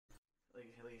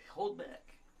hold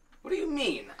back. What do you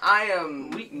mean? I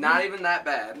am not even that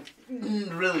bad.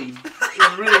 Really?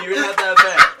 Really, you're not that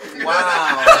bad.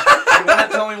 Wow. You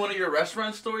want to tell me one of your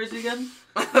restaurant stories again?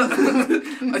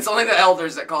 It's only the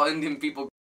elders that call Indian people.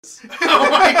 Oh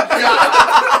my god!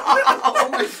 Oh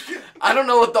my god! I don't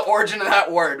know what the origin of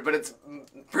that word, but it's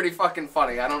pretty fucking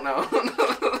funny. I don't know.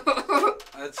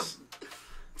 It's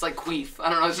like queef.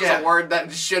 I don't know. It's just a word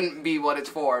that shouldn't be what it's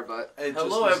for, but...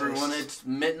 Hello, everyone. It's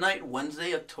midnight,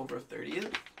 Wednesday, October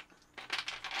 30th.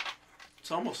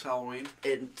 It's almost Halloween.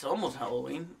 It's almost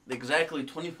Halloween. Exactly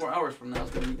 24 hours from now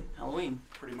is going to be Halloween.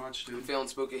 Pretty much, dude. I'm feeling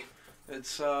spooky.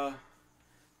 It's,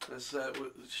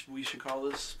 we should call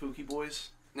this Spooky Boys.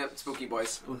 Yep, Spooky Boys.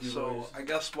 Spooky So, Boys. I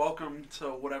guess welcome to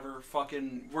whatever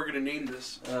fucking... We're gonna name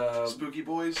this. Spooky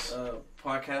Boys.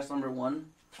 Podcast number 1.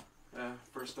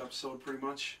 First episode, pretty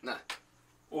much. Nah.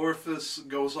 Or if this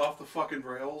goes off the fucking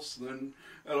rails, then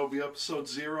it'll be episode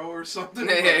 0 or something.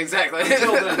 Yeah, exactly.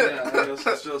 Until then, I guess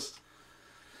it's just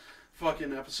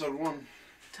fucking episode 1.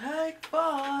 Take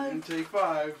 5. And take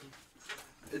 5.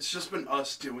 It's just been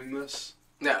us doing this.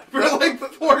 Yeah. For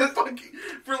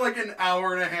like an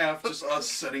hour and a half, just us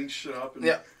setting shit up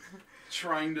and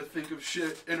trying to think of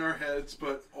shit in our heads,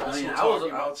 but also talking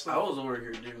about stuff. I was over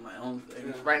here doing my own thing.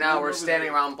 Yeah. Right now, we're standing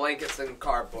around blankets and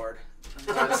cardboard.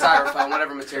 Styrofoam,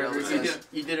 whatever material this is.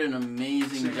 You did an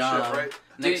amazing job. Shit,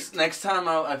 right? Next time,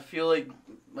 I feel like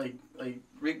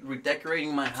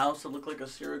redecorating my house to look like a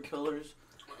serial killer's.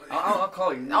 I'll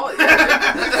call you.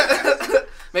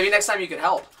 Maybe next time you could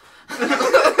help.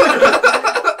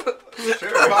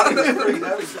 Sure. Body's pretty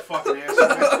heavy, you fucking asshole.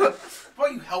 How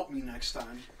about you help me next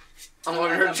time? I'm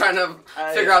over here trying to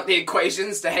figure out the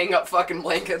equations to hang up fucking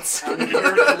blankets. I'm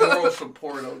here for moral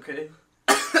support, okay?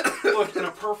 Look, in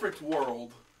a perfect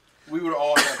world, we would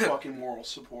all have fucking moral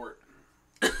support.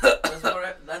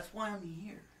 That's why I'm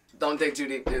here. Don't dig too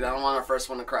deep, dude. I don't want our first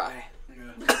one to cry.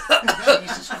 Yeah.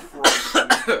 Jesus Christ.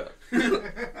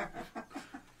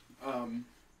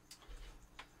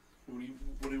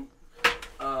 What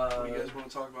do you guys want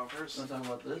to talk about first? Want to talk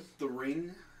about this? The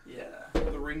Ring? Yeah.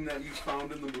 The Ring that you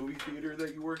found in the movie theater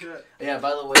that you work at? Yeah,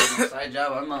 by the way, my side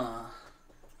job, I'm a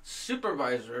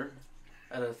supervisor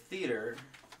at a theater.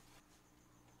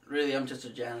 Really, I'm just a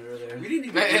janitor there. We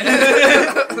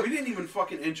didn't even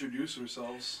fucking introduce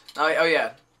ourselves. Oh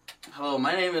yeah. Hello,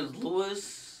 my name is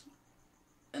Louis,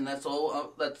 and that's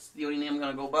all. That's the only name I'm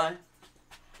gonna go by.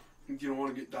 You don't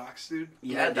want to get doxxed, dude?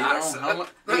 Yeah, doxxed.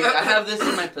 I have this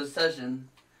in my possession.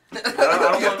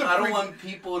 I don't want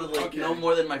people to know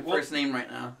more than my first name right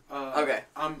now. Okay.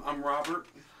 I'm Robert.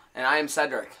 And I am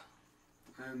Cedric.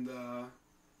 And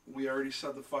we already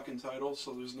said the fucking title,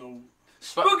 so there's no...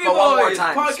 Spooky Boys! One more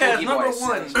time. Podcast Spooky number Boys.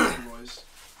 1. Spooky Boys.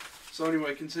 So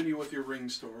anyway, continue with your Ring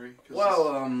story.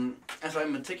 Well, as I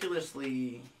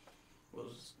meticulously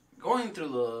was going through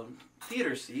the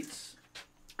theater seats,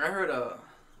 I heard a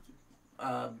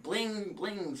bling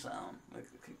bling sound.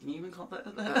 Can you even call that?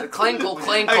 Clinkle,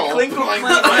 clinkle. Clinkle, Bling, clinkle. bling,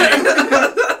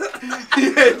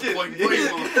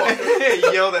 motherfucker.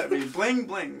 Hey, yelled at me. Bling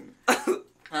bling.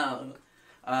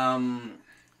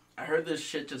 I heard this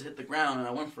shit just hit the ground, and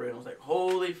I went for it. And I was like,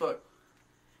 "Holy fuck!"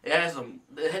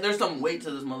 There's some weight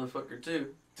to this motherfucker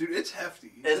too. Dude, it's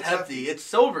hefty. It's hefty. It's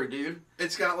silver, dude.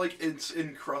 It's got it's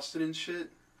encrusted and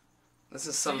shit. This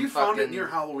is some you fucking... found it near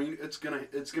Halloween. It's gonna be.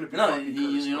 No, fucking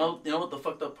you know what the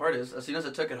fucked up part is? As soon as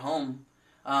I took it home,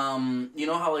 you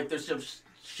know how there's just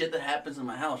shit that happens in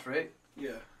my house, right?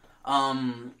 Yeah.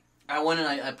 I went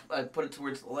and I put it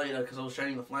towards the light because I was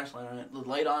shining the flashlight on it. The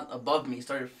light on above me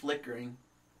started flickering.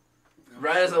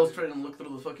 Right as I was trying to look through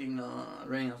the fucking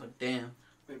ring, I was like, damn.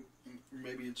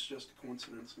 Maybe it's just a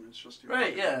coincidence and it's just your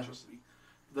right, yeah. electricity.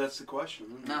 That's the question.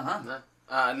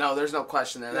 No, there's no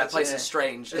question there. That place is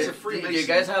strange. It's a free. Do you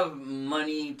guys have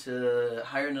money to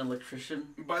hire an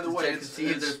electrician? By the way, to see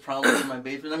if there's problems in my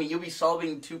basement. I mean, you'll be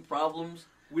solving 2 problems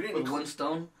with 1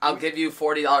 stone. I'll give you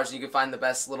 $40 and you can find the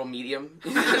best little medium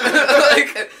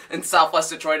in Southwest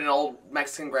Detroit, an old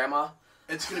Mexican grandma.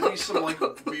 It's gonna be some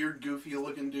weird, goofy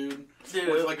looking dude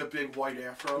with a big white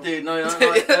afro. Dude, no, that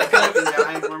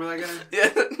guy. Remember that guy?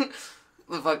 Yeah,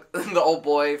 the old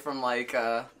boy from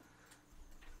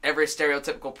every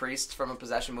stereotypical priest from a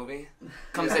possession movie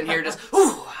comes in here just,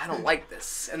 ooh, I don't like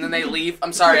this, and then they leave.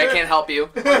 I'm sorry, I can't help you.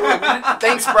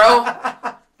 Thanks, bro.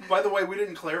 By the way, we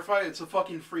didn't clarify. It's a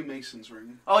fucking Freemasons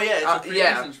ring. Oh yeah, it's a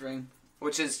Freemasons ring.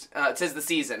 Which is, 'tis the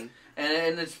season.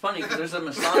 And it's funny because there's a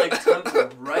Masonic temple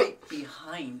right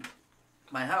behind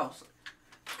my house.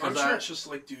 I'm sure it's just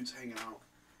dudes hanging out.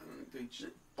 They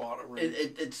just bought a ring.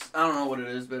 It's I don't know what it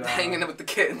is, but hanging with the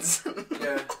kids.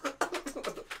 Yeah,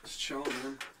 just chilling,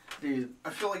 man. Dude. I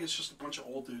feel like it's just a bunch of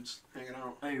old dudes hanging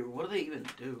out. Hey, what do they even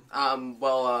do?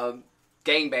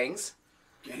 Gangbangs.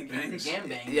 Gangbangs?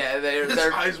 Gangbangs. Yeah,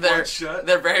 they're eyes wide shut.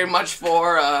 They're very much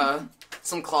for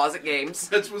some closet games.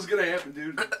 That's what's gonna happen,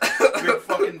 dude. Your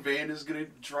fucking van is gonna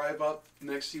drive up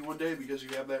next to you one day because you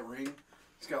have that ring.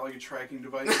 It's got like a tracking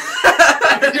device.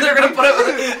 They're gonna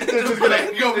put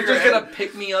They're just gonna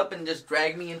pick me up and just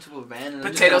drag me into a van. And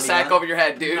potato sack over your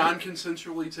head, dude.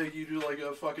 Non-consensually take you to like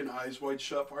a fucking eyes wide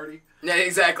shut party. Yeah,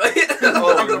 exactly.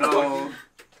 Oh no.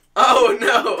 Oh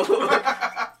no.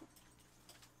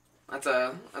 That's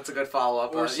a good follow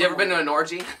up. You ever been to an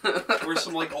orgy? Where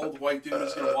some like old white dude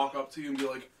is gonna walk up to you and be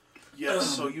like, "Yes,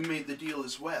 so you made the deal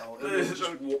as well," and then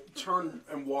just turn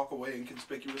and walk away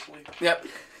inconspicuously. Yep,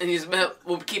 and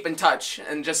we'll keep in touch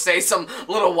and just say some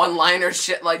little one-liner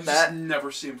shit like that. Just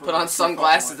never see him. Put on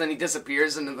sunglasses, and he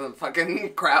disappears into the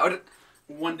fucking crowd.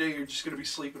 One day you're just gonna be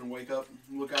sleeping and wake up,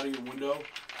 and look out of your window,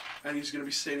 and he's gonna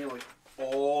be standing like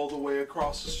all the way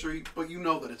across the street, but you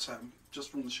know that it's him. Just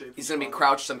from the shape. He's gonna be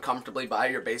crouched uncomfortably by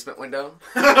your basement window.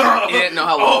 He didn't know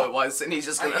how low it was, and he's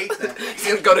just gonna. I hate that. He's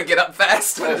gonna go to get up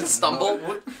fast and stumble.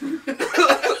 No.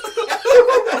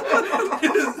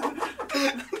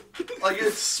 Like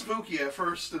it's spooky at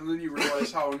first, and then you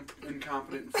realize how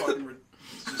incompetent and fucking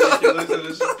ridiculous it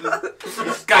is.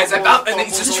 This guy's about, and he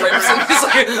just trips, and he's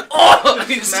like, oh! And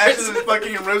he just smashes his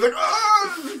fucking ribs like,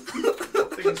 ah!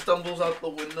 Fucking stumbles out the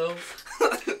window.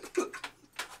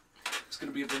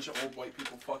 Gonna be a bunch of old white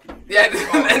people fucking you. Yeah,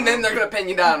 and then they're gonna pin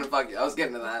you down and fuck you. I was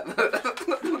getting to that.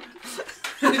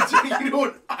 You know,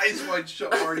 an eyes wide shut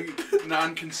party,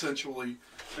 non-consensually,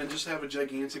 and just have a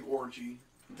gigantic orgy.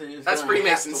 That's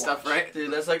Freemason stuff, right?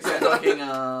 Dude, that's like fucking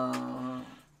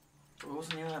what was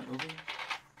the name of that movie?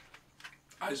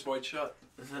 Eyes Wide Shut.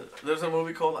 There's a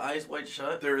movie called Eyes Wide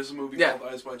Shut. There is a movie called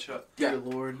Eyes Wide Shut. Dear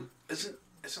Lord. Isn't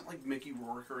like Mickey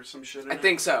Rourke or some shit in I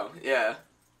think so. Yeah.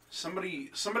 Somebody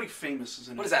famous is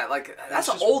in it. What is that? Like that's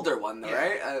an older one though,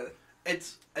 right?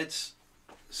 It's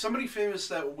somebody famous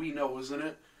that we know is in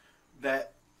it.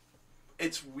 That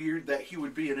it's weird that he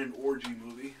would be in an orgy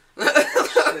movie.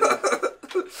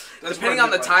 Depending on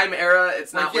the time era,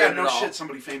 it's not weird at all. Shit,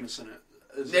 somebody famous in it.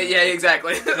 Yeah,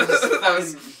 exactly. That's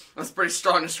a pretty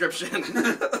strong description.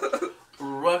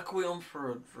 Requiem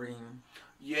for a Dream.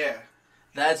 Yeah.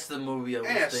 That's the movie I was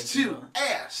thinking of.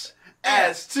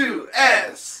 Ass to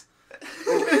ass.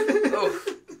 Oh.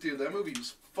 Dude, that movie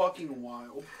was fucking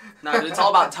wild. No, it's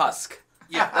all about Tusk.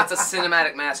 Yeah, that's a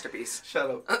cinematic masterpiece. Shut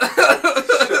up.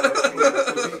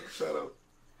 Shut up.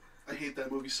 I hate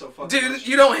that movie so fucking Dude, much.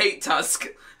 you don't hate Tusk.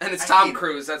 And it's Tom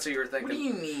Cruise, that's what you were thinking. What do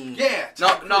you mean? Yeah,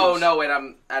 No, wait,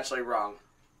 I'm actually wrong.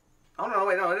 Oh, no,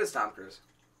 it is Tom Cruise.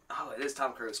 Oh, it is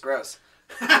Tom Cruise. Gross.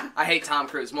 I hate Tom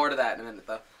Cruise. More to that in a minute,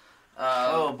 though.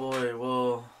 Oh, boy,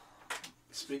 well...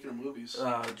 Speaking of movies.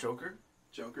 Joker?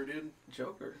 Joker, dude.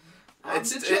 Joker. And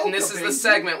this is the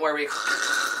segment where we...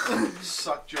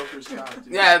 Suck Joker's cock,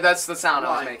 dude. Yeah, that's the sound I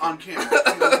was making. On camera.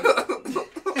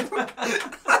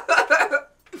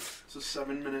 It's a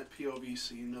 7-minute POV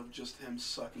scene of just him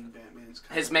sucking Batman's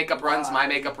cock. His makeup runs, my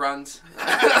makeup runs.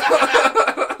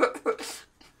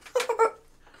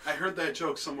 I heard that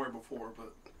joke somewhere before,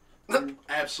 but I'm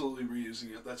absolutely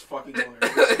reusing it. That's fucking hilarious.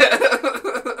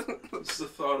 It's the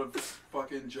thought of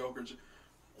fucking Joker just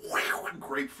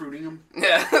grapefruiting him.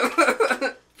 Yeah.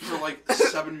 For like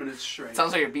 7 minutes straight.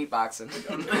 Sounds like you're beatboxing.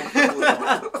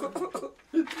 Like,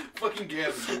 fucking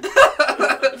Gavin, dude.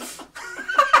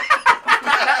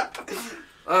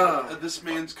 This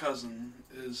man's cousin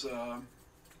is a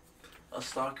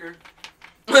stalker?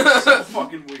 so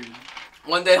fucking weird.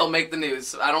 One day he'll make the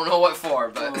news. I don't know what for,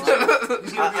 but...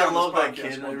 I love that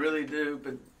kid. I really do,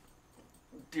 but...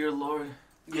 Dear Lord.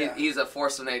 Yeah. He's a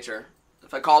force of nature.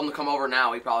 If I called him to come over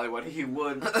now, he probably would. He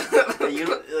would. You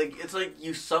don't, like, it's like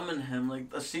you summon him. Like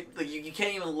you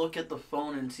can't even look at the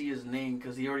phone and see his name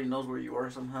because he already knows where you are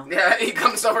somehow. Yeah, he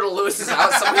comes over to Lewis's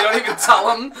house and we don't even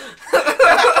tell him.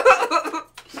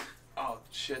 Oh,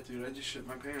 shit, dude. I just shit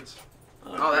my pants.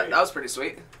 Oh, that was pretty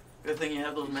sweet. Good thing you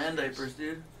have those man diapers,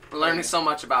 dude. We're learning so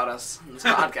much about us in this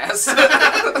podcast.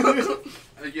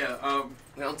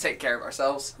 We don't take care of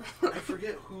ourselves. I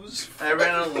forget who's... I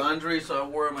ran out of laundry, so I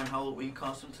wore my Halloween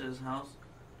costume to his house.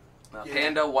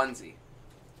 Panda onesie.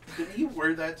 Didn't he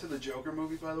wear that to the Joker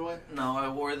movie, by the way? No, I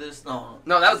wore this. No,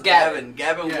 that was Gavin.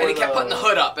 Gavin wore and he kept putting the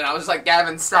hood up, and I was like,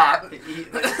 Gavin, stop.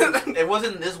 It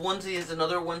wasn't this onesie. It's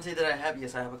another onesie that I have.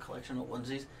 Yes, I have a collection of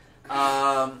onesies.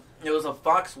 It was a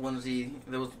fox onesie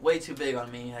that was way too big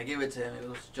on me. I gave it to him. It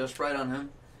was just right on him.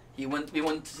 We went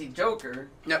to see Joker.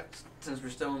 Yep. Since we're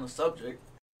still on the subject,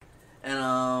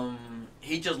 and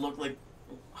he just looked like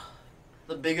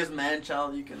the biggest man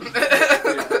child you can.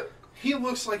 Yeah. He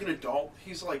looks like an adult.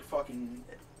 He's like fucking.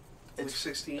 Like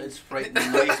 16. It's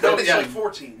frightening. No, No, he's like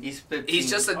 14. He's 15. He's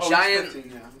just a Oh, giant. He's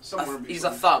 15, yeah. Somewhere in He's a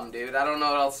between. thumb, dude. I don't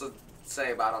know what else to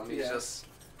say about him. He's Yeah. just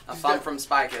a He's thumb got- from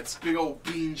Spy Kids. Big old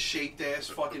bean-shaped ass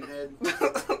fucking head.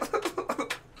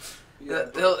 Yeah,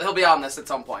 He'll be on this at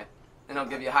some point, and he'll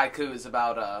give you haikus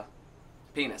about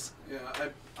penis. yeah.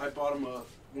 I bought him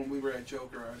when we were at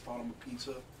Joker. I bought him a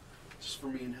pizza, just for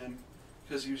me and him,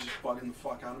 because he was just bugging the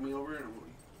fuck out of me over it. And I'm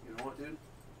like, you know what, dude?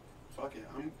 Fuck it.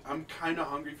 I'm kind of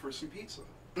hungry for some pizza.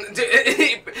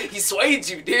 He swayed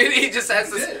you, dude. He just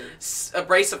has He this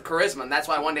abrasive charisma, and that's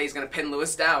why one day he's gonna pin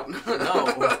Lewis down. No.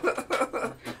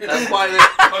 That's why.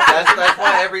 That's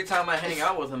why every time I hang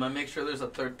out with him, I make sure there's a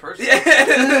third person. Yeah.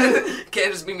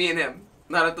 Can't just be me and him.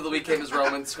 Not after the week came his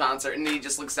Romans concert, and he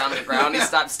just looks down at the ground. He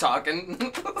stops talking.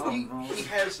 He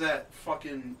has that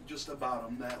fucking just about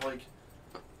him that like.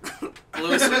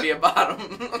 Lewis would be a bottom.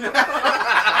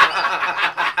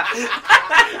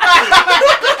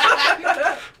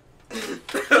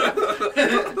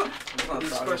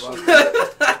 Especially with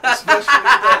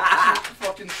that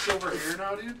fucking silver hair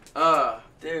now, dude.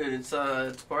 Dude, it's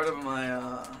part of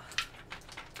my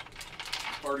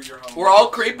Part of your house. We're all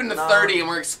creeping to No. 30, and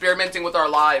we're experimenting with our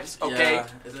lives. Okay, Yeah,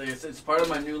 it's part of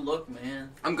my new look,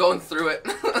 man. I'm going through it.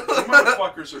 You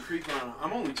motherfuckers are creeping on.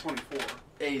 I'm only 24.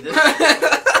 Hey,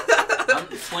 I'm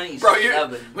 27. Bro,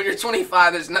 when you're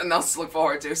 25, there's nothing else to look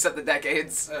forward to except the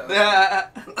decades.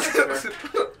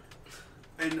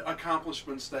 And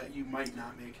accomplishments that you might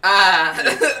not make.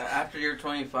 After you're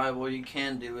 25, what you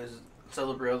can do is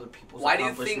celebrate other people's Why do you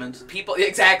accomplishments. think people...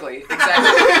 Exactly.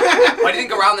 Why do you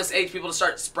think around this age people just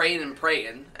start spraying and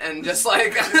praying and just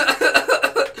like...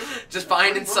 just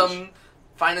finding some,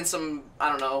 I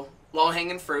don't know,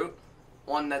 low-hanging fruit.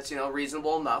 One that's,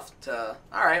 reasonable enough to...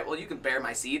 Alright, well, you can bear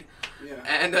my seed. Yeah.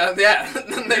 And,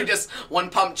 then they just one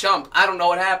pump chump. I don't know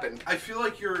what happened. I feel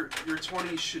like your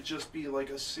 20s should just be like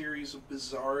a series of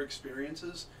bizarre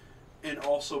experiences and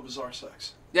also bizarre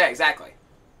sex. Yeah, exactly.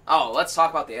 Oh, let's talk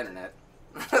about the internet.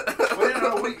 Wait,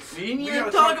 no, We need we to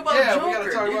gotta talk about yeah, Joker. we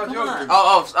gotta talk dude, about come Joker. on.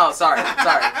 Oh, sorry.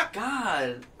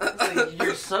 God, like,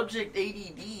 your subject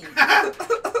ADD.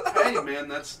 Hey, man,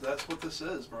 that's what this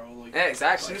is, bro. Like, Yeah, as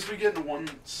exactly. soon as we get into one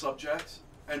subject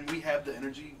and we have the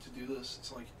energy to do this,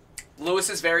 it's like... Lewis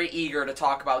is very eager to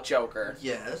talk about Joker.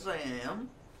 Yes, I am.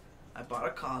 I bought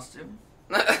a costume.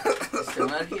 It's still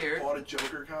not here. Bought a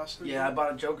Joker costume? Yeah, I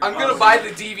bought a Joker I'm costume. gonna buy the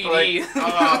DVD.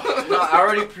 No, I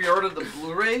already pre-ordered the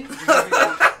Blu-ray.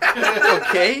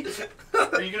 Okay.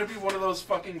 Are you gonna be one of those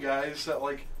fucking guys that,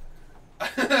 like,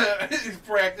 is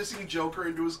practicing Joker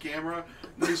into his camera,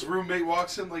 and his roommate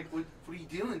walks in like, what are you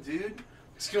doing, dude?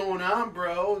 What's going on,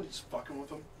 bro? And just fucking with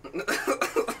him.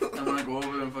 I'm gonna go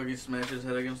over and fucking smash his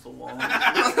head against the wall.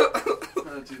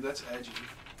 Dude, that's edgy.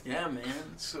 Yeah, man.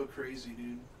 It's so crazy,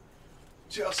 dude.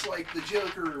 Just like the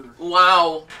Joker.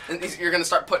 Wow. And you're gonna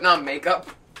start putting on makeup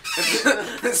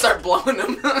and start blowing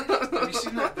them. Have you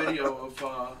seen that video of,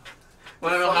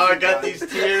 Wanna know how I got these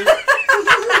tears?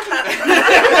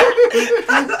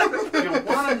 You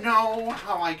wanna know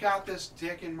how I got this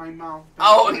dick in my mouth?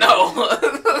 Oh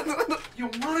no. You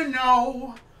wanna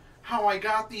know how I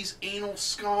got these anal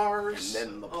scars?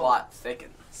 And then the plot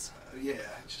thickens. Yeah,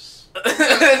 just...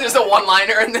 Just a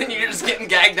one-liner, and then you're just getting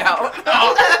gagged out.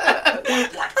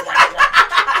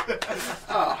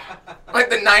 Oh. Like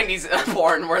the 90s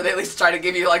porn, where they at least try to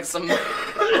give you like some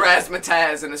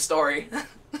razzmatazz in a story.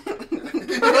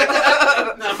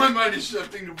 Now my mind is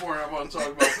shifting to porn. I want to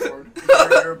talk about porn.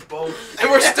 You're both.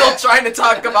 And we're still trying to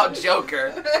talk about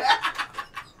Joker.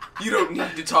 You don't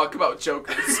need to talk about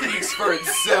Joker. It speaks for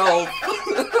itself.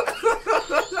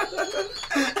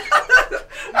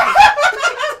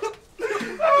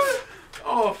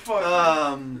 Oh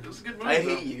fuck! It was a good movie. I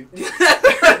hate you.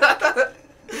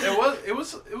 It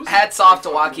was. Hats off to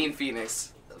Joaquin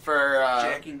Phoenix for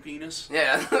jacking penis.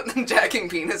 Yeah, jacking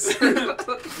penis.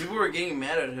 People were getting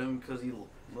mad at him because he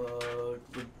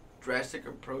the drastic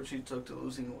approach he took to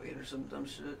losing weight or some dumb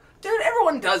shit. Dude,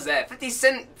 everyone does that. 50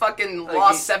 Cent fucking Like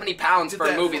lost he 70 pounds did for a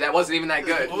that movie for- that wasn't even that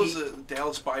good. What was it?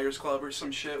 Dallas Buyers Club or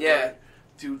some shit? Yeah. Where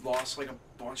dude lost like a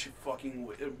bunch of fucking.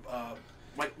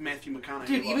 Like Matthew McConaughey.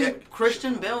 Dude, lost, even like,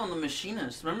 Christian shit. Bell and the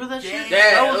Machinist. Remember that shit?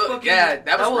 Yeah, that was fucking,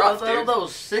 that was rough, dude. That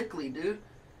was sickly, dude.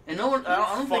 And no one, I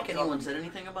don't think Fucked anyone up. said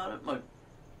anything about it. Like,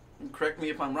 correct me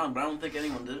if I'm wrong, but I don't think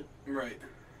anyone did. Right.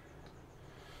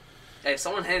 Hey, if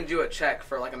someone handed you a check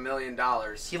for like $1 million.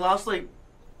 He lost like,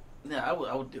 yeah, I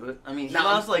would do it. I mean, he No.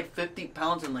 lost like 50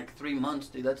 pounds in like 3 months,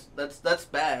 dude. That's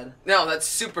bad. No, that's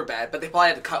super bad. But they probably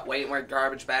had to cut weight and wear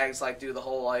garbage bags, like do the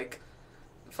whole like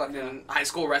fucking high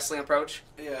school wrestling approach.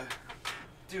 Yeah,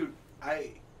 dude,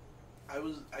 I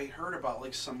heard about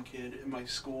like some kid in my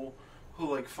school who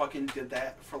like fucking did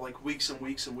that for like weeks and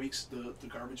weeks and weeks. The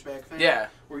garbage bag thing. Yeah.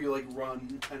 Where you like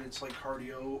run and it's like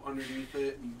cardio underneath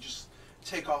it, and you just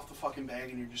take off the fucking bag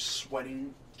and you're just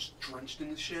sweating, just drenched in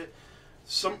the shit.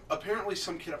 Apparently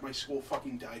some kid at my school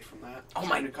fucking died from that.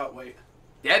 Trying to cut weight.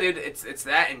 Yeah, dude, it's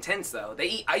that intense though. They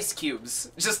eat ice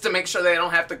cubes just to make sure they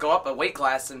don't have to go up a weight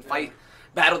class and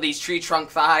battle these tree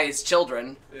trunk thighs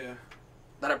children. Yeah.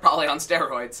 That are probably on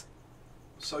steroids.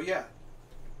 So yeah.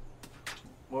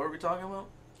 What were we talking about?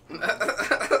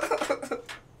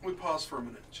 We paused for a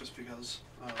minute just because,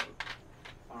 I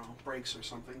don't know, breaks or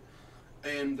something.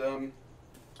 And, oh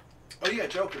yeah,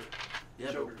 Joker.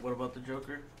 Yeah, Joker. What about the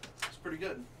Joker? It's pretty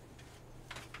good.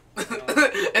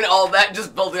 And all that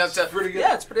just building up to pretty good.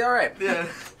 Yeah, it's pretty alright. Yeah,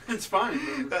 it's fine.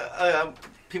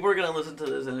 People are gonna listen to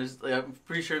this, and like, I'm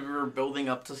pretty sure we were building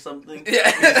up to something.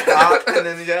 Yeah, and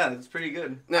then it's pretty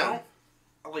good. No,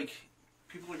 like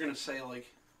people are gonna say like,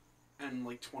 in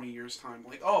like 20 years time,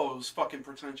 like, oh, it was fucking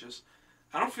pretentious.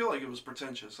 I don't feel like it was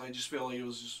pretentious. I just feel like it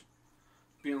was just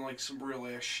being like some real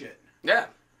ass shit. Yeah.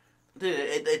 Dude,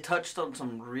 it touched on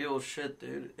some real shit,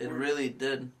 dude. It really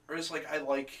did. Or it's like I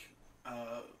like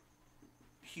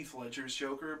Heath Ledger's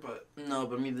Joker, but no,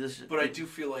 but I mean this. But I do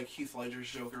feel like Heath Ledger's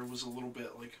Joker was a little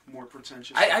bit like more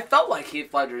pretentious. I felt like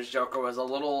Heath Ledger's Joker was a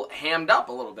little hammed up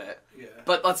a little bit. Yeah.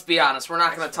 But let's be honest, we're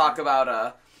not going to talk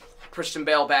about Christian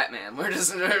Bale Batman. We're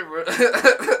just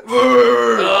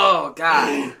oh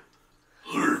god.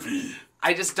 Harvey.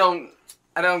 I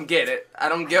don't get it. I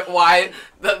don't get why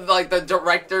the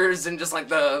directors and just like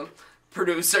the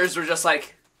producers were just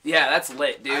like, yeah, that's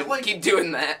lit, dude. Keep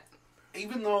doing that.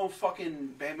 Even though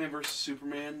fucking Batman vs.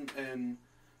 Superman and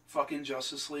fucking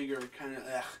Justice League are kind of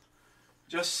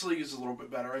Justice League is a little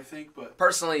bit better, I think, but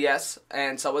personally, yes,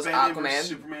 and so was Batman Aquaman. vs.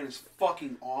 Superman is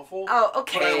fucking awful. Oh,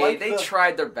 okay, they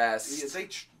tried their best. Yeah,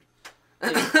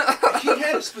 he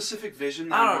had a specific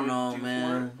vision. I don't know,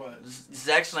 man. For it, but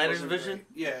Zack Snyder's vision?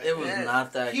 Great. Yeah, it was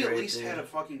not that he great. He at least had a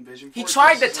fucking vision. He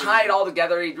tried to tie it all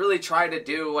together. He really tried to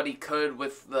do what he could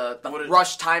with the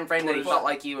rush time frame that he felt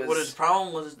like he was. What his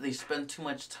problem was, they spent too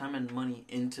much time and money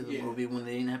into the movie when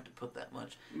they didn't have to put that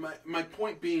much. My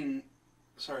point being,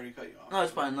 sorry to cut you off. No,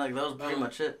 it's fine. Like that was pretty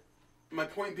much it. My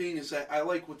point being is that I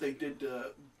like what they did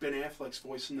to Ben Affleck's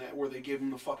voice in that, where they gave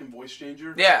him the fucking voice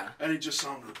changer. Yeah, and it just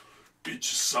sounded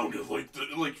like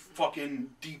like fucking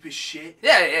deep as shit.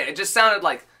 Yeah, it just sounded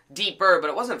like deeper, but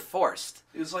it wasn't forced.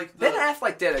 It was like Ben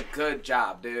Affleck did a good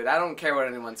job, dude. I don't care what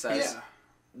anyone says.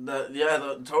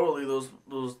 Yeah. Totally.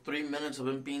 Those 3 minutes of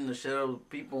him beating the shit out of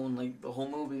people and like the whole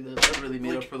movie that really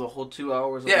made up for the whole 2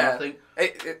 hours of nothing.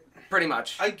 It pretty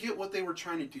much. I get what they were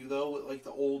trying to do though, with like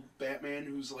the old Batman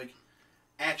who's like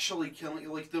actually killing.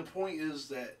 Like the point is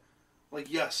that,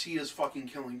 like, yes, he is fucking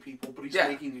killing people, but he's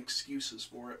making excuses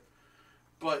for it.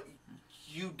 But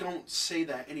you don't say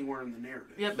that anywhere in the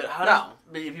narrative. Yeah, but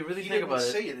but if you really think about it,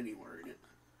 he didn't say it anywhere in it.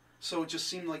 So it just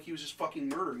seemed like he was just fucking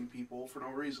murdering people for no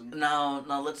reason. Now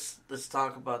let's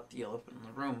talk about the elephant in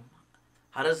the room.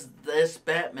 How does this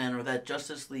Batman or that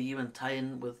Justice League even tie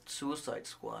in with Suicide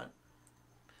Squad?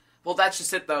 Well, that's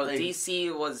just it though.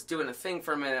 DC was doing a thing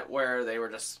for a minute where they were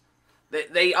just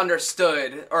they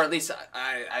understood, or at least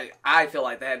I feel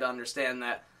like they had to understand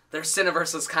that their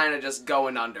Cineverse was kind of just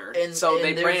going under. So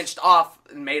they branched off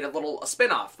and made a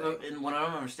spin-off thing. And what I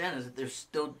don't understand is that they're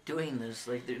still doing this.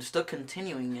 Like, they're still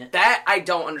continuing it. That I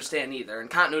don't understand either. And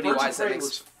continuity-wise, that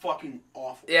was fucking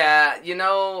awful. Yeah, you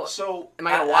know... So, am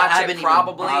I going to watch it?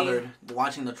 Probably. I haven't even bothered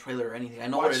watching the trailer or anything. I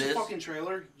know what it is. Watch the fucking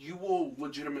trailer, you will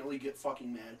legitimately get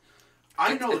fucking mad.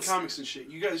 I know the comics and shit.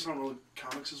 You guys don't know the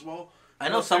comics as well. I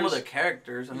know some of the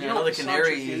characters. I mean, I know the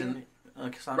Canaries and...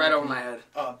 right over my head.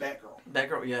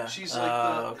 Batgirl, yeah. She's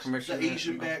like the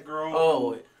Asian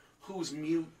Batgirl who's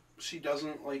mute. She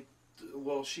doesn't like...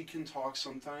 Well, she can talk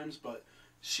sometimes, but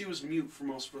she was mute for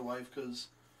most of her life because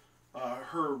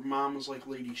her mom was like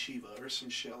Lady Shiva or some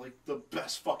shit. Like, the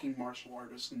best fucking martial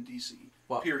artist in DC.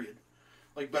 Wow. Period.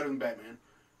 Like, better than Batman.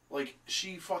 Like,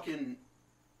 she fucking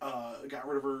got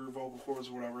rid of her vocal cords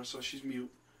or whatever, so she's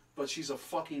mute. But she's a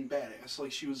fucking badass.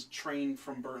 Like, she was trained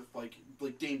from birth, like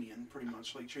Damien, pretty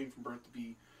much. Like, trained from birth to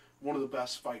be one of the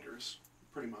best fighters,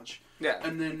 pretty much. Yeah.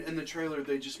 And then in the trailer,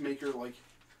 they just make her, like...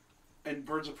 In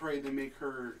Birds of Prey, they make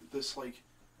her this, like,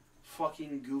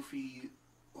 fucking goofy...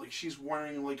 Like, she's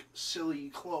wearing, like, silly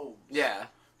clothes. Yeah.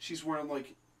 She's wearing,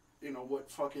 like, you know, what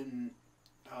fucking...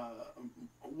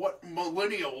 what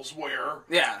millennials wear.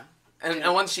 Yeah.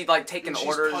 And once she'd, like, taken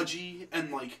orders... She's pudgy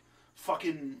and, like,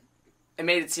 fucking... It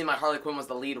made it seem like Harley Quinn was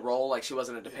the lead role, like she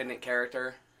wasn't a dependent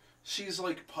character. she's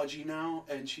like pudgy now,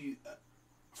 and she,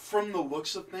 from the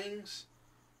looks of things,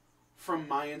 from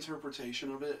my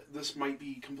interpretation of it, this might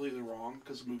be completely wrong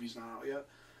because the movie's not out yet,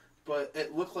 but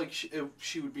it looked like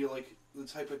she would be like the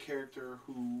type of character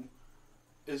who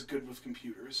is good with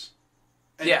computers.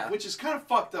 And, yeah. Which is kind of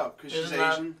fucked up because she's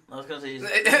Asian. I was gonna say, isn't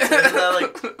that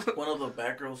like one of the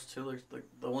Batgirls too? Like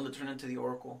the one that turned into the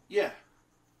Oracle? Yeah.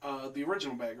 The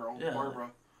original Batgirl, yeah.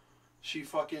 Barbara. She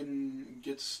fucking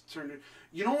gets turned in.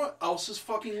 You know what else is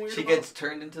fucking weird? She gets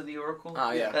turned into the Oracle? Oh,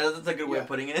 yeah. That's a good way of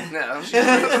putting it. No. She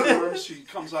transforms, she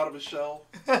comes out of a shell.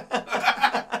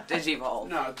 Digivolve.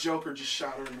 No, Joker just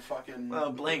shot her in the fucking...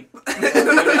 Blink.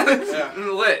 Yeah.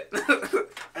 Lit.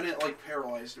 And it, like,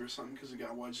 paralyzed her or something because it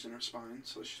got wedged in her spine,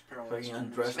 so she's paralyzed. Fucking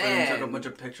undressed her Man. and took a bunch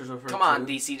of pictures of her. Come on,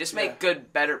 too. DC. Just make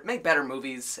better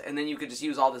movies, and then you could just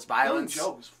use all this violence.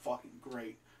 Joke is fucking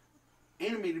great.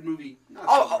 Animated movie, not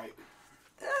Oh, so great.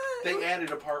 They added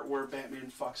a part where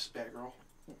Batman fucks Batgirl.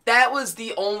 That was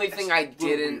the only thing I little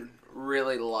didn't weird.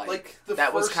 really like. Like, the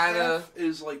that first was kind of half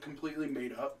is, like, completely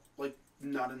made up. Like,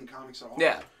 not in the comics at all.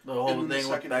 yeah. The whole And then thing the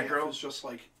with second half Batgirl. is just,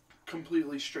 like,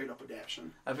 completely straight up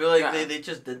adaptation. I feel like Yeah. they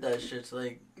just did that shit to,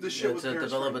 like, The shit with to Paris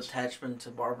develop France. attachment to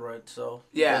Barbara itself.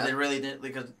 Yeah. Because they really didn't,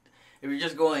 because if you're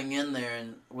just going in there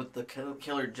and with the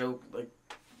killer joke, like,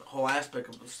 the whole aspect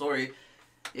of the story,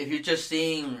 if you're just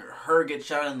seeing her get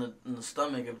shot in the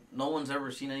stomach, if no one's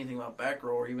ever seen anything about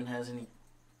Batgirl or even has any,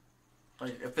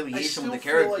 like, affiliation with the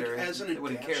character, feel like as an they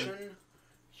wouldn't care. adaptation,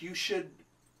 you should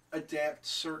adapt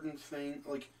certain things.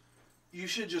 Like, you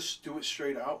should just do it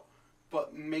straight out,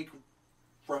 but make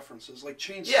references. Like,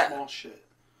 change small shit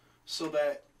so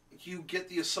that you get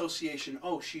the association,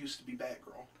 oh, she used to be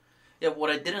Batgirl. Yeah,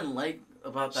 what I didn't like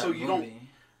about that So you movie...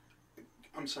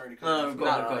 I'm sorry to cut No, you go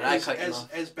off. ahead. I cut you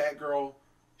off. As Batgirl,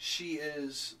 she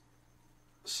is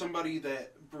somebody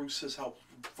that Bruce has helped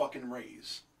fucking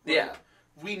raise. Right? Yeah.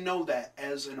 We know that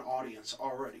as an audience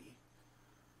already.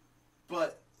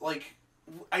 But, like,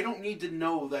 I don't need to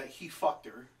know that he fucked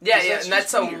her. Yeah, 'Cause yeah, and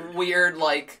that's just a weird,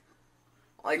 like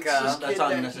It's this that's kid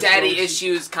that unnecessary. daddy goes-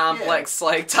 issues complex,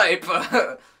 like, type.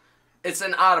 It's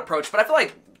an odd approach. But I feel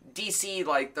like DC,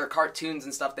 like, their cartoons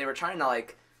and stuff, they were trying to,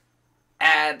 like,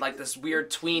 add, like, this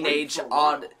weird tween-age for a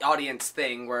while. audience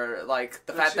thing where, like,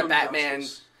 the That's fact that Young Batman...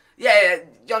 Justice. Yeah,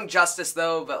 Young Justice,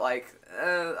 though, but, like,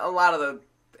 a lot of the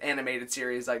animated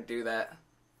series, like, do that.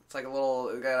 It's like a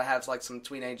little... You gotta have, like, some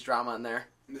tween-age drama in there.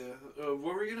 Yeah.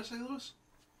 What were you going to say, Lewis?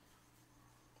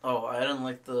 Oh, I didn't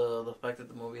like the fact that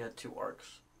the movie had 2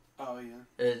 arcs. Oh,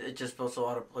 yeah. It just felt so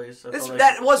out of place. I This, felt like,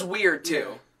 that was weird, too.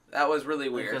 Yeah. That was really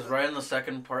weird. because right in the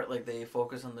second part, like, they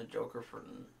focus on the Joker for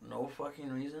no fucking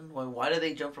reason. Why did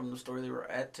they jump from the story they were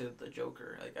at to the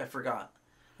Joker? Like, I forgot.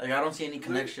 Like, I don't see any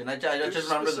connection. I There's just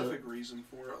a remember specific reason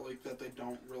for it, like, that they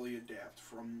don't really adapt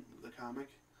from the comic.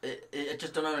 I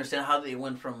just don't understand how they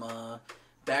went from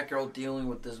Batgirl dealing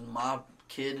with this mob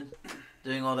kid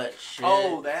doing all that shit.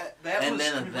 Oh, that and was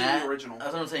then completely that original.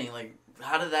 That's what I'm saying. Like,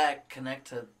 how did that connect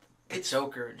to the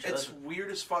Joker? It's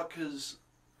weird as fuck because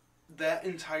that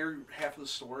entire half of the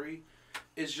story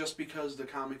is just because the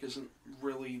comic isn't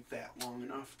really that long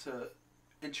enough to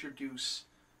introduce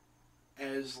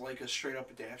as, like, a straight up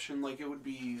adaptation. Like, it would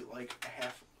be like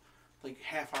half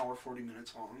hour, 40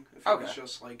 minutes long if it was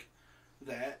just like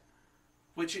that,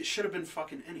 which it should have been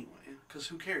fucking anyway. Because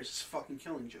who cares? It's a fucking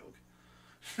Killing Joke.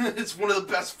 It's one of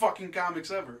the best fucking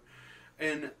comics ever,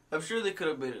 and I'm sure they could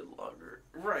have made it longer.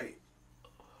 right,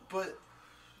 but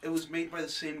it was made by the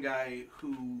same guy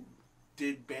who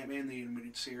did Batman the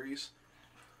Animated Series,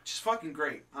 which is fucking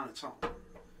great on its own.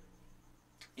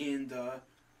 And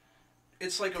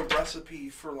it's like a recipe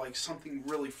for, like, something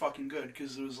really fucking good,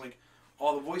 because it was like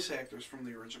all the voice actors from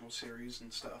the original series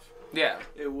and stuff. Yeah.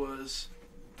 It was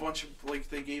a bunch of, like,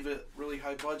 they gave it really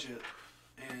high budget,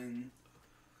 and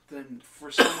then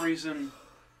for some reason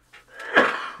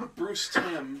Bruce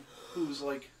Timm, who's,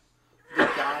 like, the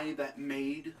guy that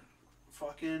made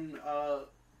fucking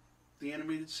the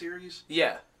animated series,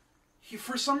 Yeah.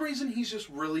 for some reason he's just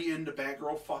really into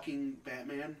Batgirl fucking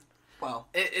Batman. Wow.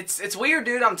 It's weird,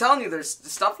 dude. I'm telling you, there's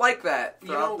stuff like that You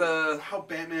throughout know the... how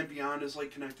Batman Beyond is,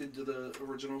 like, connected to the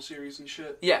original series and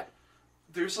shit? Yeah.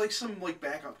 There's, like, some, like,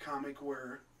 backup comic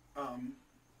where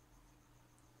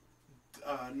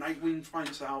Nightwing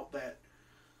finds out that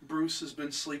Bruce has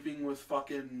been sleeping with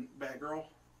fucking Batgirl,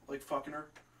 like, fucking her.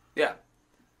 Yeah.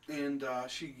 And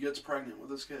she gets pregnant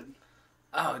with this kid.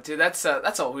 Oh, dude, that's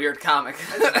a weird comic.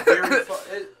 It's very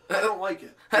I don't like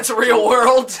it. That's real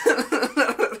world.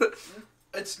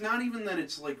 It's not even that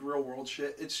it's, like, real world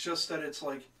shit. It's just that it's,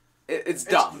 like... It's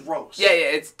dumb. It's gross. Yeah,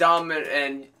 it's dumb,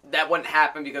 and that wouldn't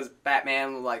happen because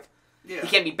Batman, like, Yeah. He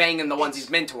can't be banging the ones he's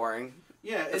mentoring.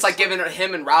 Yeah. It's like giving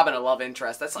him and Robin a love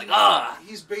interest. That's like, ugh.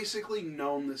 He's basically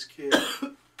known this kid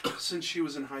since she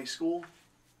was in high school.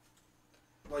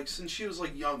 Like, since she was,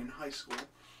 like, young in high school.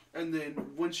 And then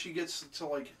when she gets to,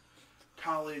 like,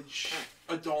 college,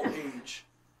 adult age,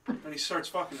 and he starts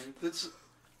fucking her, it's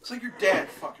like your dad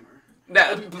fucking her.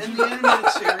 No. In the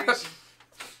animated series,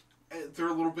 they're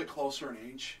a little bit closer in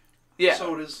age. Yeah.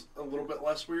 So it is a little bit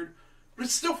less weird. But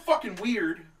it's still fucking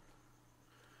weird.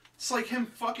 It's like him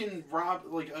fucking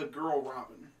a girl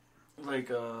Robin. Like,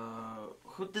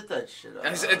 who did that shit?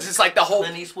 It's just like the whole...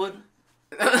 Clint Eastwood?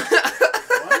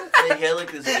 What? He had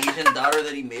like this Asian daughter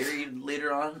that he married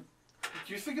later on.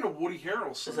 You're thinking of Woody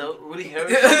Harrelson. Is that Woody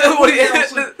Harrelson? Woody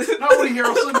Harrelson. Not Woody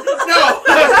Harrelson. No!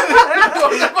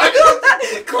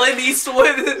 Clint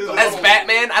Eastwood as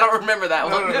Batman? I don't remember that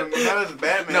one. No, not as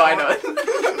Batman. No, I know it.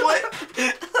 What?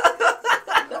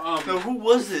 No, who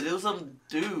was it? It was some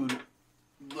dude.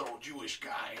 Little Jewish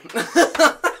guy.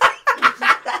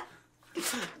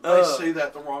 If I Uh. say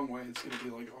that the wrong way, it's going to be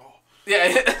like, oh.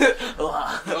 Yeah.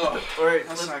 Oh, Alright,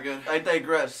 that's not good. I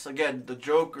digress. Again, the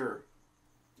Joker.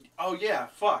 Oh, yeah,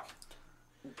 fuck.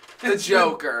 The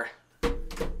Joker.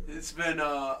 It's been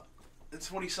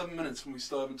 27 minutes and we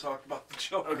still haven't talked about the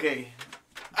Joker. Okay.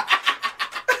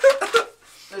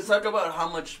 Let's talk about how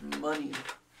much money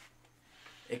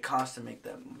it cost to make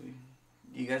that movie.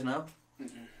 You guys know?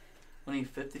 Only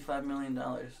 $55 million.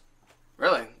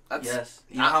 Really? That's Yes.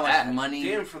 You know not how bad. much money?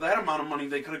 Damn, for that amount of money,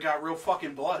 they could have got real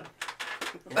fucking blood.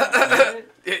 Yeah, right?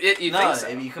 You No, think so?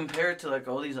 if you compare it to like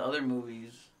all these other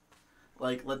movies,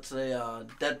 like let's say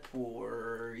Deadpool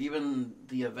or even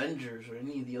the Avengers or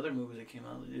any of the other movies that came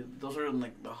out, those are in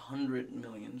like the 100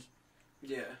 millions.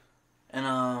 Yeah.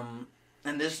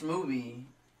 And this movie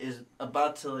is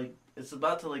about to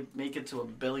make it to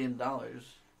 $1 billion.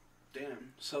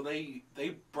 Damn. So they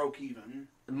broke even.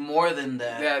 More than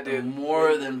that. Yeah, dude.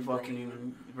 More They than broke fucking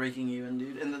even. breaking even,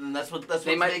 dude. And then that's what's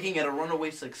They might- making it a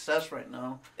runaway success right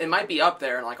now. It might be up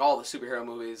there in like all the superhero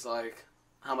movies, like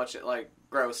how much it like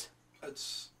grossed.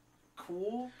 It's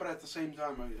cool, but at the same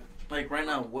time, Like right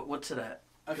now, what's it at?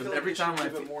 I feel 'Cause like every they should time I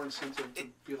give feel- it more incentive to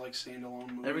be like standalone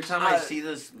movies. Every time I see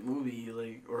this movie,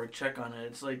 like, or check on it,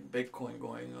 it's like Bitcoin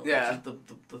going up. Yeah. It's just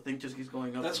the thing just keeps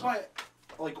going up. That's and up.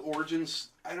 why, like,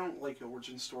 I don't like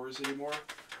origin stories anymore.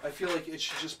 I feel like it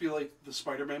should just be like the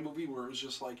Spider-Man movie where it was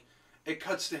just like, it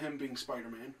cuts to him being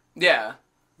Spider-Man. Yeah.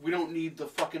 We don't need the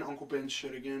fucking Uncle Ben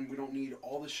shit again. We don't need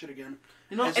all this shit again.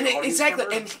 You know, As And an audience exactly,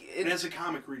 member, and as a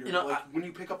comic reader, You know, like, when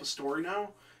you pick up a story now,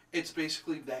 it's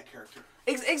basically that character.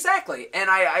 exactly, and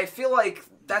I feel like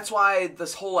that's why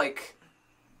this whole like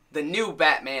the new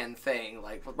Batman thing,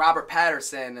 like with Robert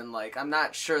Pattinson, and like I'm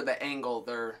not sure the angle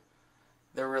they're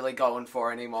really going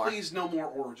for anymore. Please, no more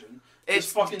origin. It's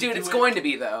Just fucking dude, do it's it. going to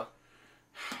be though.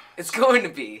 It's going to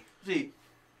be. see,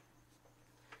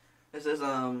 it says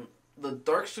the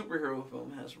dark superhero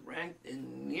film has ranked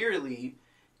in nearly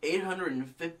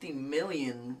 850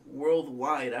 million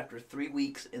worldwide after 3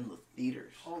 weeks in the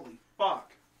theaters. Holy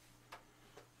fuck.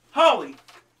 Holy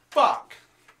fuck.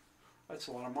 That's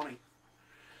a lot of money.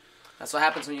 That's what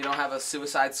happens when you don't have a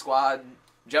Suicide Squad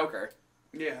Joker.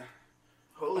 Yeah.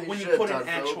 Holy When shit! you put in Todd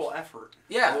actual Phillips. effort.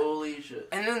 Yeah. Holy shit!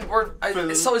 And then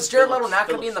Phillips, so is Jared Leto not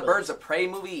going to be in the Phillips. Birds of Prey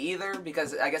movie either?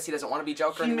 Because I guess he doesn't want to be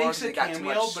Joker He anymore. makes 'cause a he got too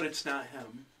cameo, much. but it's not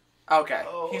him. Okay.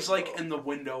 Oh, He's like in the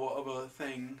window of a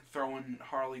thing, throwing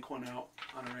Harley Quinn out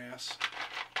on her ass.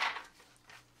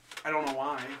 I don't know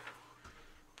why.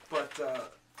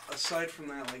 But aside from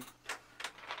that, like,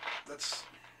 that's...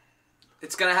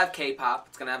 It's going to have K-pop.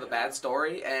 It's going to have a bad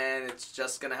story. And it's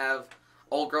just going to have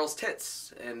old girl's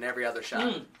tits in every other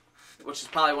shot. Which is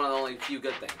probably one of the only few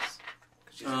good things.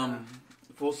 'Cause she's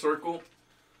full circle.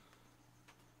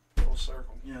 Full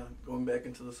circle. Yeah, going back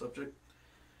into the subject.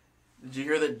 Did you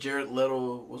hear that Jared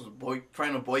Leto was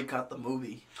trying to boycott the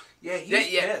movie? Yeah, he's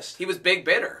pissed. He was big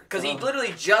bitter. Because he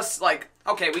literally just, like,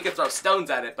 okay, we could throw stones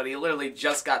at it, but he literally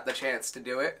just got the chance to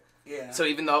do it. Yeah. So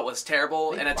even though it was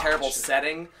terrible They in a terrible botched it.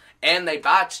 setting, and they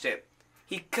botched it,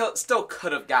 he still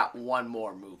could have got one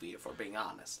more movie, if we're being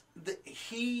honest.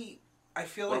 I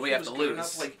feel What like do we he have was to good lose?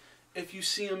 enough. Like, if you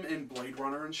see him in Blade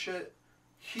Runner and shit,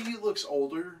 he looks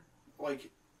older.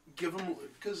 Like, give him...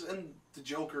 Because in the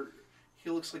Joker, he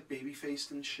looks like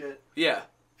baby-faced and shit Yeah.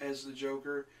 as the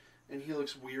Joker, and he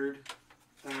looks weird,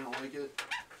 and I don't like it.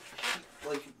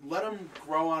 Like, let him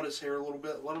grow out his hair a little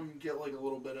bit, let him get, like, a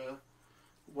little bit of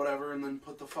whatever, and then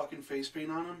put the fucking face paint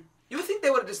on him. You would think they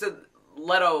would have just did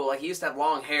Leto, like, he used to have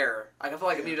long hair. Like, I feel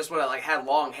like if he just would have, like, had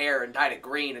long hair and dyed it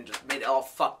green and just made it all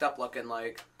fucked up looking,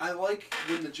 like... I like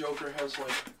when the Joker has,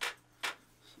 like,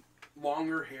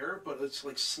 longer hair, but it's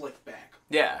like slicked back.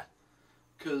 Yeah.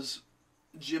 Because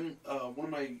one of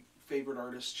my favorite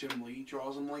artists, Jim Lee,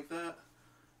 draws him like that,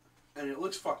 and it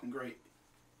looks fucking great.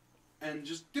 And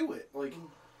just do it. Like,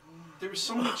 there were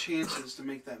so many chances to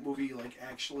make that movie like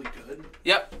actually good.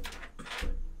 Yep.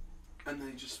 And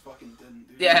they just fucking didn't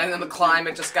do it. Yeah, and then the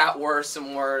climate just got worse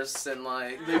and worse, and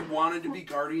like... They wanted to be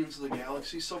Guardians of the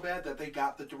Galaxy so bad that they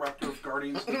got the director of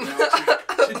Guardians of the Galaxy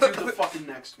to do the fucking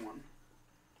next one.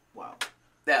 Wow.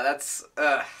 Yeah, that's...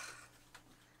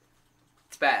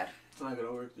 It's bad. It's not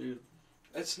gonna work, dude.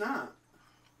 It's not.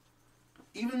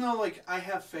 Even though, like, I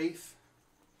have faith,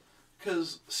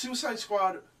 because Suicide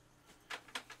Squad,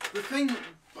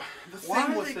 Why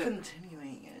are they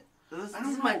continuing it? This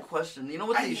is my question. You know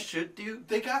what they should do?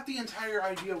 They got the entire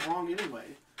idea wrong anyway.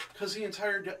 Because the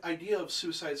entire idea of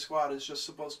Suicide Squad is just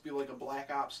supposed to be like a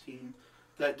Black Ops team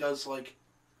that does like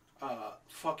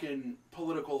fucking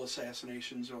political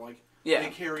assassinations or like they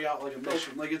carry out like a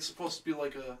mission. Like it's supposed to be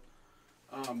like a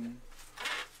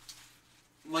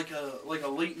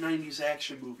late 90s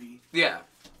action movie. Yeah.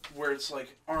 Where it's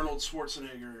like Arnold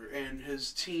Schwarzenegger and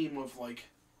his team of like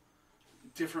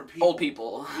different people. Old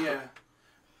people. Yeah.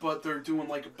 But they're doing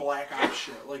like Black Ops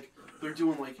shit. Like they're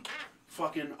doing like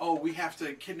fucking, oh, we have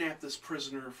to kidnap this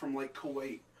prisoner from like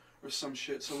Kuwait or some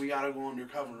shit, so we gotta go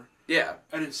undercover. Yeah.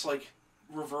 And it's like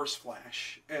Reverse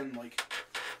Flash and like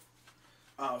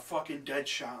fucking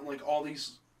Deadshot and like all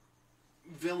these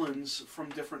villains from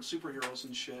different superheroes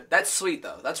and shit. That's sweet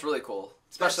though. That's really cool.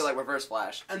 Especially like Reverse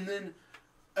Flash. And then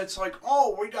it's like,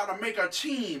 oh, we gotta make a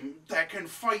team that can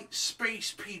fight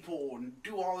space people and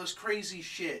do all this crazy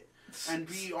shit and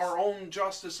be our own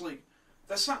Justice League.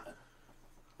 That's not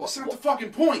the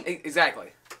fucking point.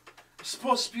 Exactly. It's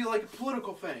supposed to be like a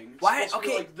political thing. It's Why? supposed to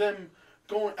be like them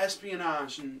going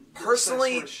espionage and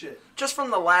personally, that sort of shit. Just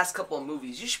from the last couple of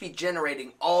movies, you should be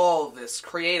generating all this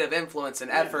creative influence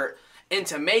and effort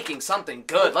into making something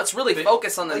good. Let's really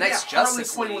focus on the next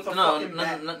Justice League.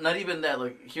 Not even that.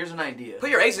 Like, here's an idea. Put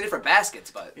your eggs in different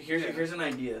baskets, but here's an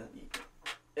idea.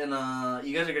 And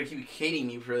you guys are gonna keep hating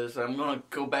me for this. I'm gonna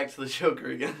go back to the Joker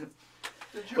again.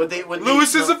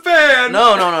 Lewis is a fan.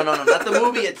 No, not the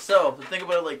movie itself. But think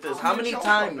about it like this: how many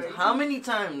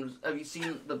times have you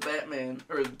seen the Batman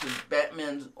or just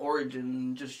Batman's origin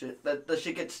and just shit? That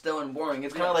shit gets still and boring.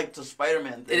 It's kind of like the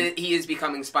Spider-Man thing. He is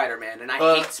becoming Spider-Man, and I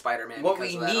hate Spider-Man. What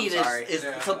we need is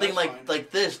something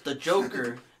like this, the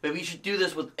Joker. Maybe you should do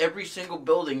this with every single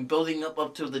building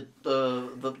up to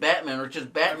the Batman, or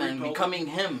just Batman becoming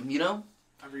him. You know?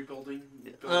 Every building.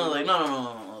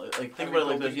 No. Like, think about it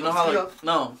like this. You know how, like,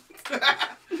 no.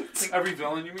 Every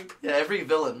villain, you mean? Yeah, every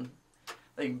villain.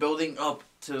 Like, building up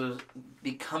to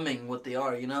becoming what they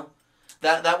are, you know?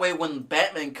 That way, when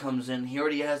Batman comes in, he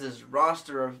already has this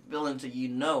roster of villains that you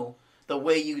know. The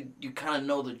way you kind of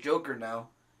know the Joker now.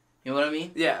 You know what I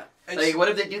mean? Yeah. Like, what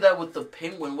if they do that with the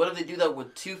Penguin? What if they do that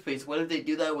with Two-Face? What if they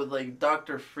do that with, like,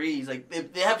 Dr. Freeze? Like,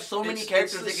 they have so many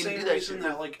characters they can do that shit. It's the same reason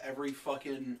that, like, every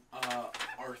fucking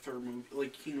Arthur movie,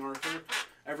 like King Arthur,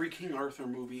 every King Arthur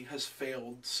movie has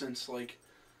failed since, like,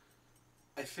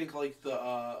 I think, like,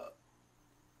 the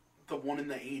one in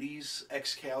the 80s,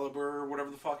 Excalibur, or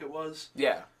whatever the fuck it was.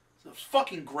 Yeah. It's a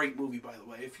fucking great movie, by the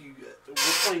way. If you, we're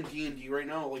playing D&D right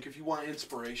now, like, if you want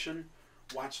inspiration,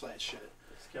 watch that shit.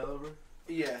 Excalibur?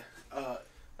 Yeah. I'm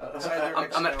gonna check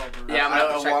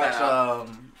that out.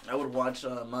 I would watch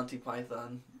Monty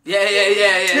Python.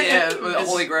 Yeah. With the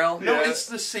Holy Grail. No, it's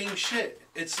the same shit.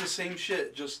 It's the same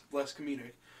shit, just less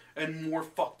comedic. And more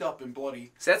fucked up and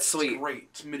bloody. So that's sweet. It's great.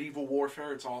 It's medieval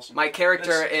warfare. It's awesome. My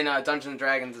character in Dungeons &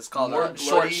 Dragons is called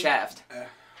Short Shaft.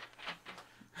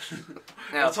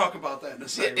 We'll talk about that in a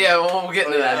second. Yeah, we'll get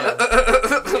into that.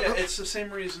 Yeah, it's the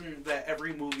same reason that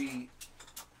every movie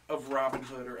of Robin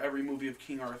Hood or every movie of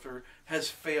King Arthur has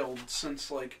failed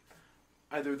since, like,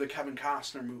 either the Kevin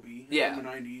Costner movie in the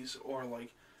 90s or,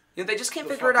 like... You know, they just can't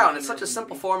figure it out, and it's such a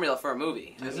simple formula for a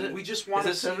movie. Is it? We just want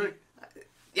to see...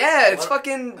 Yeah, it's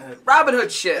fucking Robin Hood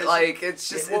shit. Like, it's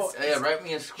just... write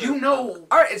me a script. You know...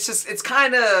 Alright, it's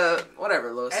kind of...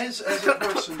 Whatever, Lewis. As a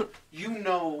person, you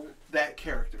know that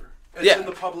character. It's in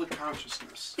the public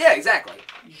consciousness. Yeah, exactly.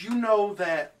 You know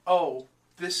that, oh,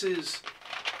 this is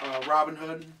Robin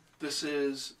Hood. This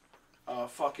is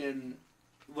fucking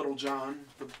Little John,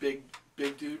 the big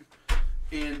dude.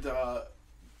 And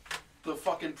the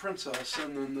fucking princess,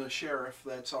 and then the sheriff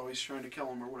that's always trying to kill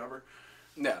him or whatever.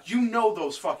 No. You know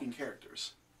those fucking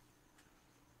characters.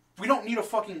 We don't need a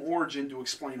fucking origin to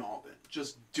explain all of it.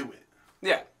 Just do it.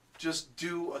 Yeah. Just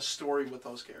do a story with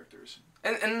those characters.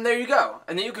 And there you go.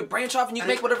 And then you could branch off and you can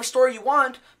make whatever story you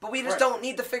want, but we just don't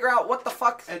need to figure out what the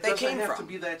fuck they came from. It doesn't have to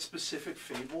be that specific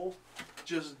fable.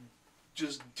 Just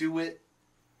do it.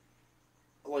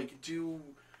 Like, do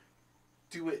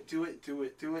it. Just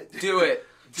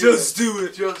do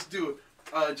it.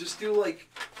 Just do, like,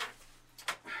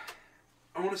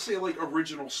 I want to say, like,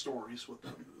 original stories with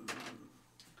them.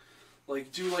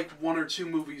 Like, do, like, 1 or 2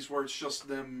 movies where it's just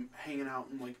them hanging out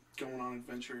and, like, going on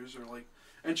adventures, or, like,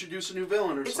 introduce a new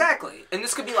villain or something. Exactly. And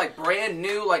this could be, like, brand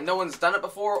new, like, no one's done it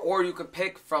before, or you could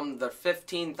pick from the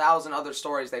 15,000 other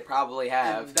stories they probably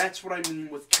have. And that's what I mean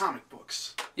with comic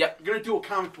books. Yep. You're going to do a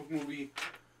comic book movie,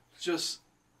 just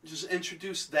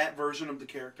introduce that version of the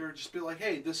character. Just be like,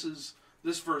 hey, this is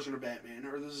this version of Batman,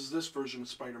 or this is this version of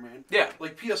Spider-Man. Yeah.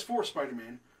 Like PS4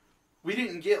 Spider-Man. We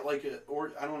didn't get, like,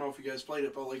 I don't know if you guys played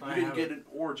it, but, like, we didn't get an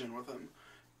origin with him.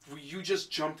 You just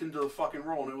jumped into the fucking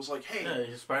role, and it was like, hey,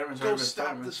 Spider-Man's go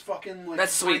stop this fucking, like,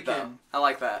 that's sweet, though. I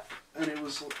like that. And it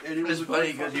was it's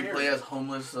funny because you play as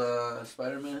homeless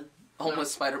Spider-Man.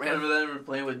 Homeless Spider-Man. Remember that? We were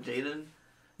playing with Jaden.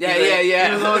 Yeah.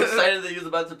 He was so excited that he was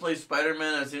about to play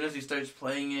Spider-Man. As soon as he starts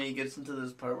playing it, he gets into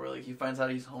this part where, like, he finds out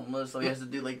he's homeless, so he has to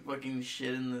do, like, fucking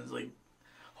shit in this, like,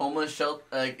 homeless shelter,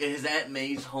 like his Aunt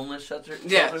May's homeless shelter.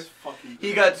 Yeah.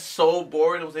 He got so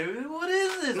bored and was like, "What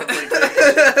is this?" I'm like,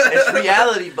 it's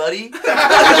reality, buddy.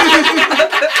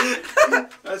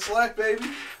 That's life, baby.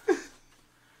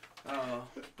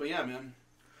 But yeah, man,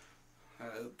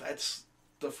 that's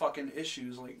the fucking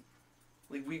issues. Like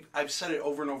I've said it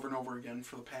over and over and over again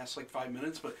for the past, like, 5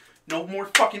 minutes, but no more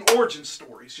fucking origin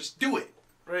stories. Just do it.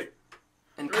 Right.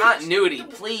 And continuity,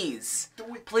 please.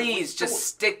 Please, just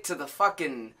stick to the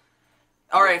fucking...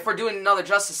 Alright, if we're doing another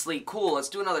Justice League, cool, let's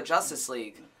do another Justice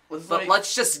League. But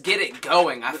let's just get it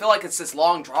going. I feel like it's this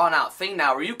long, drawn-out thing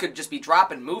now where you could just be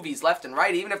dropping movies left and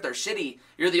right. Even if they're shitty,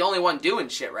 you're the only one doing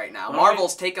shit right now.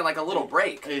 Marvel's taking, like, a little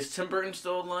break. Hey, is Tim Burton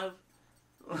still alive?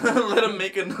 Let him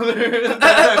make another...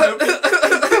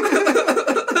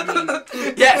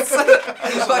 Yes!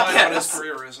 He's alive, but his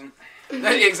career isn't.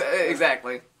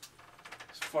 Exactly.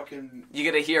 Fucking... You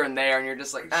get a here and there, and you're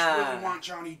just like, I really want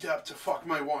Johnny Depp to fuck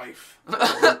my wife.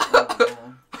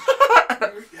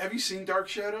 Have you seen Dark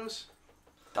Shadows?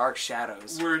 Dark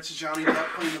Shadows. Where it's Johnny Depp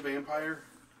playing the vampire?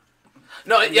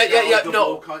 No, and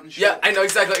no. Yeah, I know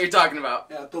exactly what you're talking about.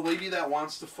 Yeah, the lady that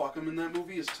wants to fuck him in that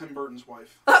movie is Tim Burton's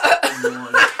wife.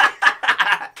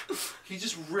 He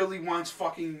just really wants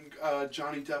fucking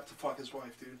Johnny Depp to fuck his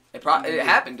wife, dude. It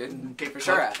happened, dude. It for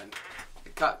sure happened.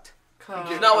 It cucked.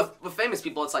 No, with famous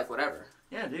people, it's like whatever.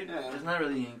 Yeah, dude. Yeah. It's not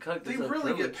really in cooked. They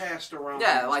really get passed around.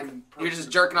 Yeah, like, you're just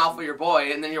jerking off with your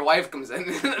boy, and then your wife comes in,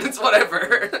 and it's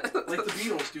whatever. Like the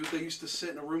Beatles, dude. They used to sit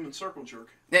in a room and circle jerk.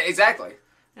 Yeah, exactly.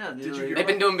 Yeah, dude. They've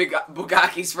been doing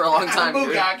Bugakis for a long time,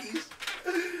 dude. Bugakis.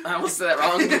 I almost said that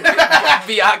wrong.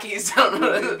 Biakis. I don't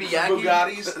know.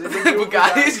 Bugattis.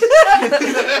 Bugattis.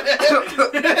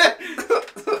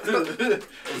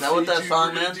 Is that what that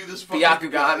song meant?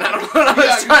 Byakugan. I don't know what I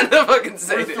was trying to fucking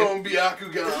say. We're throwing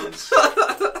Byakugans.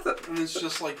 And it's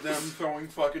just like them throwing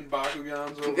fucking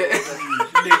Bakugans over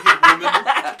naked women,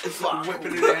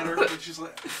 whipping it at her, and she's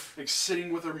like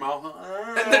sitting with her mouth.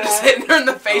 And they're just hitting her in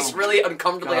the face really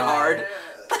uncomfortably hard.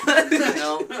 You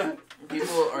know,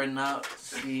 people are not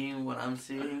seeing what I'm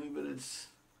seeing, but it's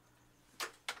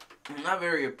not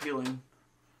very appealing.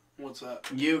 What's that?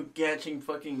 You catching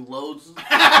fucking loads.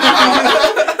 I'm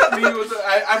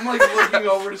like looking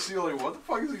over to see, like, what the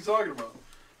fuck is he talking about?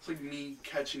 It's like me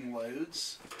catching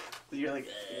loads. You're like,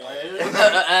 loads?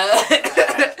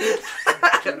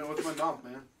 Doing it with my mouth,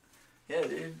 man. Yeah,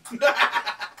 dude.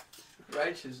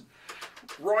 Righteous.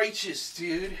 Righteous,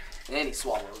 dude. And he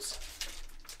swallows.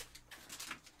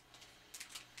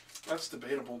 That's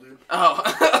debatable, dude. Oh.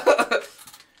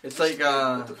 It's like,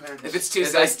 if it's too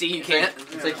zesty, you can't.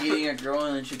 It's like eating a girl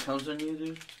and then she comes on you,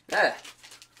 dude. Yeah.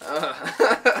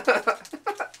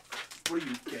 What are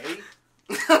you, gay?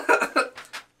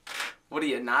 What are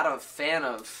you, not a fan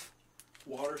of?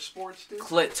 Water sports, dude?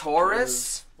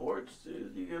 Clitoris? Sports,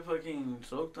 dude. You get fucking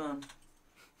soaked on.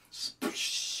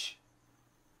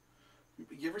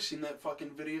 You ever seen that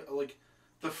fucking video? Like,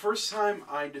 the first time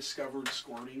I discovered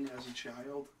squirting as a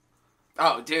child.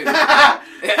 Oh, dude. That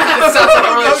sounds like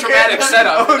a really traumatic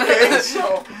setup. Okay,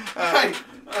 so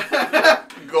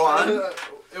go on.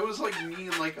 It was like me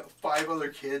and like 5 other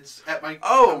kids at my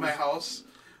house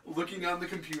looking on the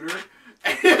computer,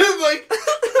 and like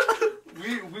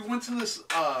we went to this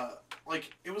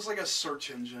like it was like a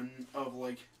search engine of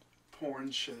like porn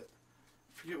shit.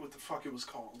 I forget what the fuck it was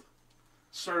called.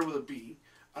 Started with a B.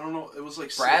 I don't know. It was like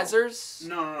Brazzers?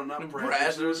 No, not Brazzers.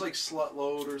 Brazzers. It was like Slut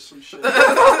Load or some shit.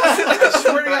 I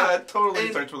swear to God,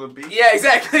 totally starts with a B. Yeah,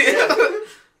 exactly. Yeah.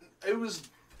 It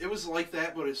was like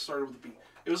that, but it started with a B.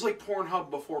 It was like Pornhub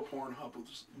before Pornhub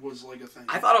was like a thing.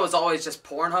 I thought it was always just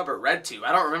Pornhub or RedTube.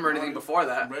 I don't remember anything before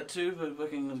that. RedTube,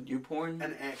 fucking YouPorn.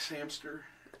 An Axe Hamster.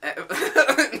 Porn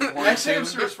Axe tube.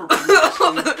 Hamster is for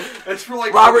boomers. It's for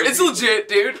like Robert, it's legit,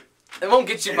 dude. It won't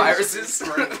get you viruses.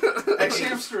 Axe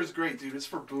Hamster is great, dude. It's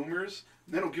for boomers.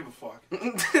 They don't give a fuck.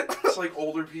 It's like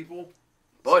older people.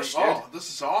 Bush, like, dude. oh, this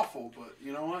is awful, but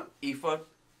you know what? E-fuck.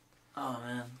 Oh,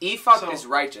 man. E-fuck is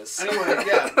righteous. Anyway,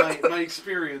 yeah, my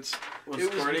experience. Was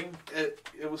squirting?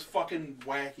 It was fucking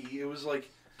wacky. It was like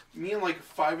me and like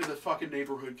 5 of the fucking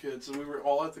neighborhood kids, and we were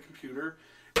all at the computer,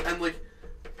 and like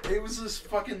it was this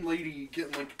fucking lady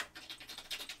getting like,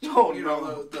 Oh, you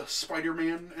know, the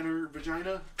Spider-Man in her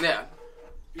vagina. Yeah.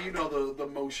 You know the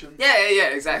motion. Yeah,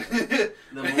 exactly. The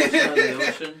motion of the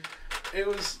ocean. It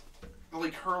was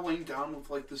like her laying down with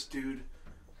like this dude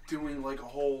doing like a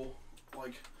whole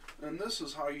like. And this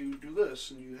is how you do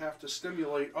this, and you have to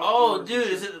stimulate. Oh,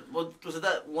 dude, was it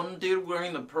that one dude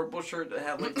wearing the purple shirt that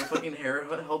had like the fucking hair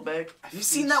held back? Have you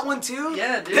seen that one too?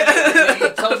 Yeah, dude. He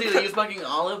tells you to use fucking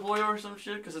olive oil or some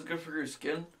shit because it's good for your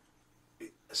skin.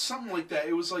 Something like that.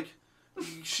 It was like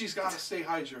she's got to stay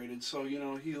hydrated, so you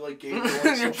know he like gave her.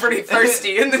 Like, You're pretty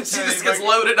thirsty, and then she just gets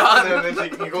loaded on. And then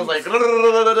he goes like,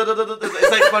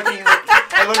 it's like fucking.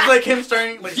 It looks like him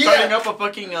starting up a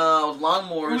fucking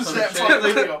lawnmower or Who's some that shit. fucking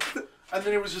video? And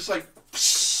then it was just like,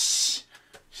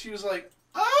 she was like,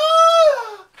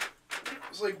 ah! I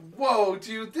was like, whoa,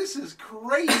 dude, this is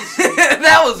crazy.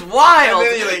 That was wild.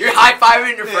 You're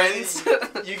high-fiving your friends.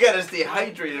 You gotta stay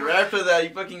hydrated. Right after that, you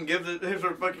fucking give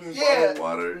her fucking bottle of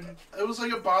water. It was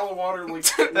like a bottle of water. Like,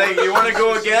 hey, you want to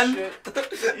go again?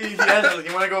 Yeah,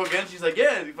 you want to go again? She's like,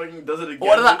 yeah. He fucking does it again.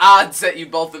 What are the odds that you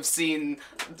both have seen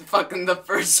fucking the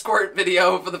first squirt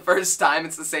video for the first time?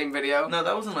 It's the same video. No,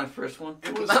 that wasn't my first one.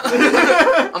 It was.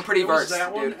 I'm pretty versed. It was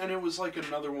that one, dude. and it was like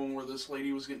another one where this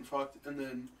lady was getting fucked, and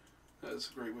then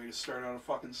that's a great way to start out a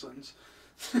fucking sentence.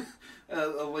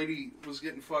 A lady was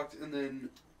getting fucked, and then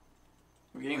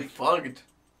we're getting fugged.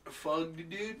 Fugged,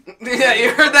 dude. Yeah, you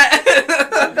heard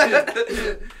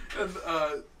that? And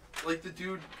like the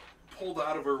dude pulled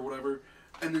out of her or whatever,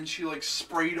 and then she like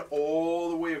sprayed all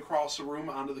the way across the room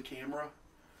onto the camera,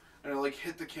 and it like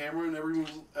hit the camera, and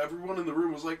everyone in the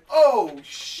room was like, "Oh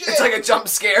shit!" It's like a jump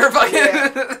scare, fucking. Yeah.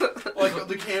 Like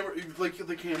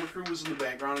the camera crew was in the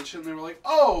background and shit, and they were like,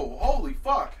 "Oh, holy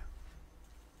fuck!"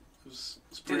 It was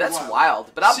Dude, that's wild.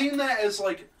 wild. But I've Seeing that as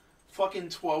like fucking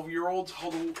 12-year-olds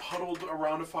huddled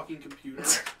around a fucking computer.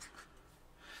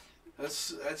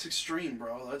 That's extreme,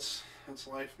 bro. That's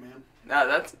life, man.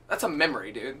 No, that's a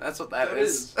memory, dude. That's what that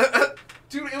is.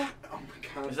 Dude, oh my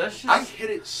god. Is that shit? I hit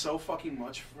it so fucking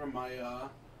much from my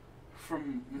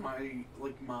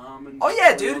like mom and Oh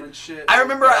yeah, dude. and shit. I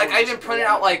remember That like was I just even printed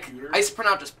on out the like computer. I used to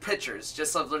print out just pictures,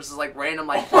 just of just like random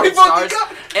like Oh my porn fucking stars,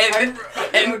 God.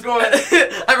 and Go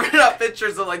ahead. I printed out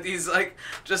pictures of like these like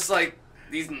just like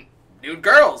these nude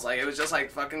girls. Like it was just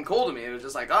like fucking cool to me. It was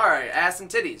just like all right, ass and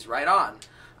titties, right on.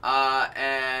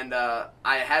 And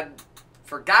I had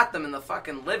forgot them in the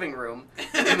fucking living room,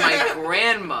 and my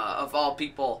grandma of all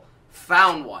people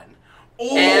found one.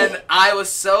 Oh. And I was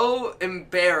so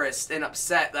embarrassed and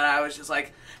upset that I was just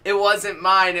like, it wasn't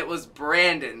mine, it was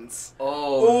Brandon's.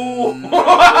 Oh.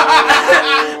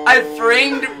 I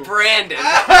framed Brandon.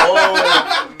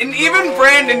 And even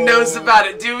Brandon knows about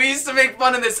it, dude. We used to make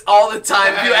fun of this all the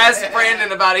time. If you ask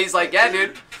Brandon about it, he's like, yeah,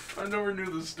 dude. I never knew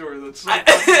this story. That's so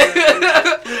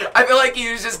I feel like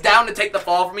he was just down to take the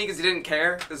fall for me because he didn't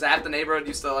care. Because half the neighborhood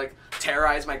used to like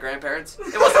terrorize my grandparents.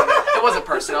 It wasn't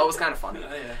personal. It was kind of funny.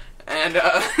 Yeah. And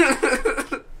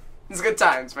it's good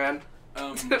times, man.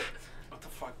 What the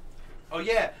fuck? Oh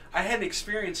yeah, I had an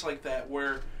experience like that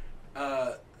where,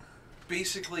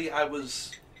 basically I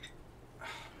was. Oh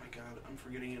my god, I'm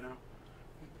forgetting it now.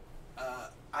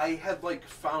 I had like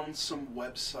found some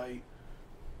website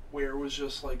where it was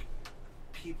just like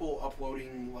people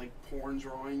uploading like porn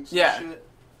drawings Yeah. and shit.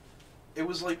 It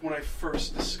was like when I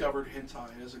first discovered hentai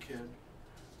as a kid.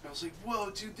 I was like, whoa,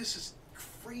 dude, this is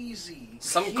crazy.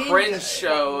 Some Hentai. cringe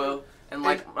show, and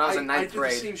like when I was in I ninth did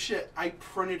grade. the same shit. I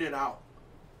printed it out.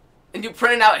 And you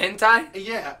printed out hentai?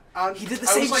 Yeah. He did the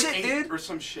I same was like shit, 8 dude. or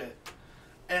some shit.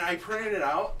 And I printed it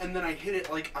out, and then I hid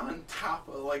it like on top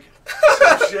of like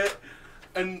some shit,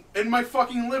 and in my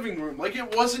fucking living room. Like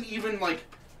it wasn't even like.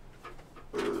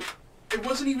 It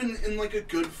wasn't even in like a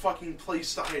good fucking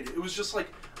place to hide it. It was just like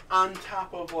on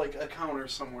top of like a counter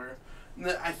somewhere. And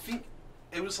I think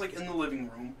it was like in the living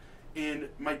room, and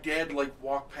my dad like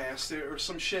walked past it or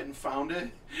some shit and found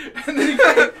it, and then he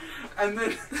came, and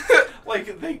then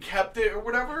like they kept it or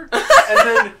whatever, and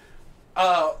then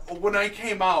when I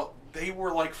came out, they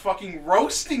were like fucking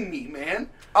roasting me, man.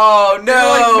 Oh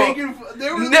no! They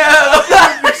were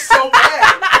like, so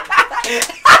bad.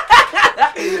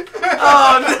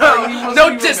 Oh no!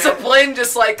 No discipline,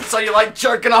 just like so you like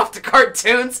jerking off to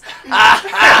cartoons. I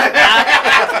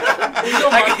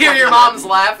can hear your mom's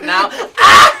laugh now.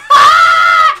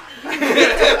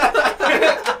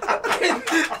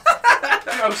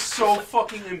 I was so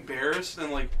fucking embarrassed,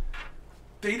 and like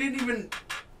they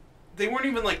weren't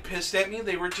even like pissed at me.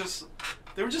 They were just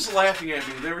laughing at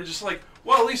me. They were just like,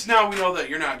 well, at least now we know that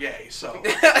you're not gay. So,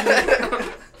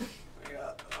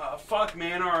 fuck,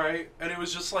 man, all right. And it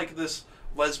was just like this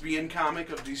lesbian comic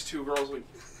of these two girls like.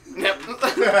 Yep.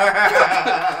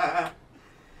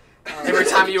 Every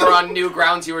time you were on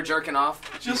Newgrounds, you were jerking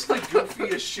off. Just like goofy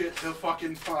as shit to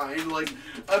fucking find. Like,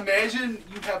 imagine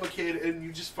you have a kid and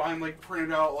you just find like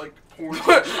printed out like porn.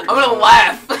 I'm gonna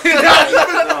laugh.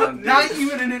 Not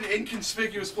even in an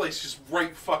inconspicuous place, just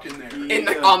right fucking there.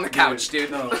 On the couch, dude.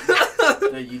 No,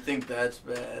 you think that's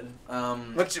bad?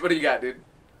 What do you got, dude?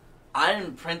 I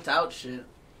didn't print out shit.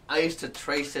 I used to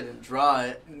trace it and draw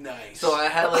it. Nice. So I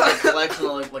had like a collection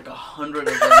of like 100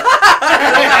 of them.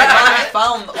 I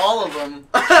found all of them.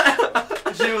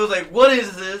 She was like, "What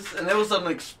is this?" And it was some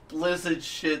explicit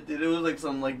shit, dude. It was like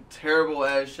some like terrible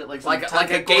ass shit, like some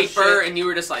like a gaper, shit. And you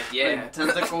were just like, yeah, like,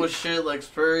 tentacle shit, like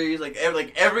furries, like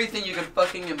everything you could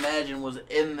fucking imagine was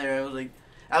in there. It was like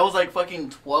I was like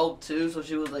fucking 12 too, so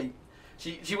she was like.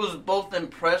 She was both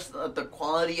impressed at the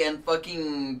quality and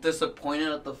fucking disappointed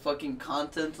at the fucking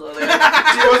content. So like,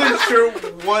 she wasn't sure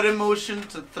what emotion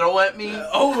to throw at me.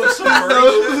 Some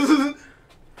I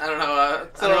don't know. I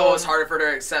don't know what was harder for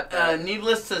her to accept that.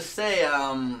 Needless to say,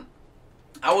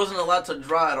 I wasn't allowed to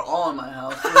draw at all in my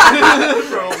house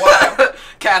for a while.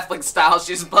 Catholic style,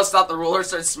 she just busts out the ruler,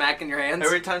 starts smacking your hands.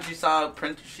 Every time she saw a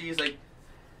print, she's like,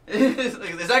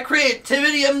 "Is that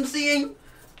creativity I'm seeing?"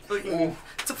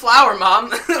 It's a flower,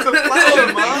 Mom. It's a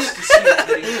flower, Mom.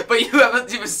 But you have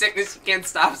a sickness you can't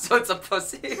stop, so it's a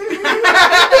pussy. It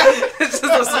just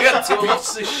looks like a tool.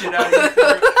 Beats the shit out of you.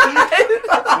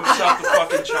 Whips out the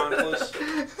fucking chonkless.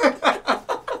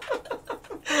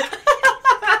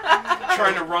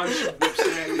 Trying to run, she whips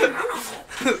it at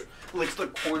you. Licks the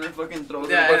corner, fucking throws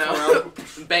it around.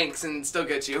 Banks and still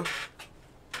gets you.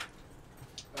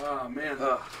 Oh, man.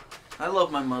 I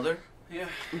love my mother. Yeah,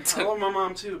 I love my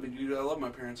mom too, but dude, I love my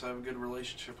parents. I have a good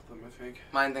relationship with them, I think.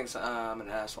 Mine thinks I'm an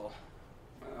asshole.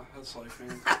 That's life,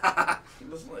 man.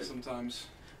 That's life. Sometimes.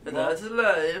 But that's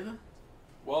life.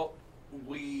 Well,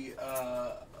 we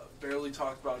barely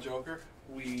talked about Joker.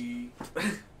 We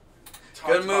talked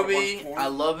good about movie. I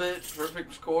love it.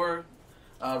 Perfect score.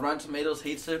 Rotten Tomatoes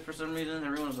hates it for some reason.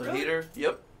 Everyone's a hater.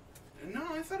 Yep. No,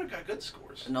 I thought it got good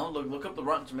scores. No, look up the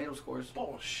Rotten Tomatoes scores.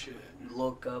 Bullshit.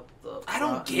 Look up the. I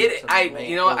don't get it. I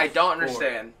don't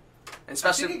understand.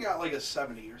 Especially, I think it got like a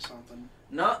 70 or something.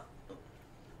 No.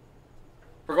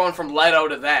 We're going from Leto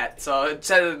to that, so it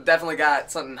said it definitely got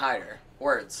something higher.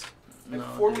 Words. No,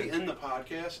 before we end the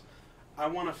podcast, I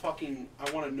want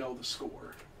to know the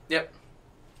score. Yep.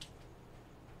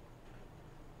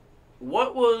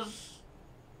 What was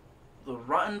the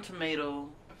Rotten Tomato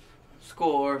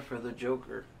score for the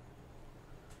Joker?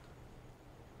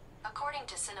 According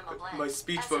to Cinema Blend, my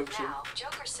speech as function. of now,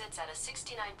 Joker sits at a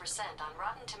 69% on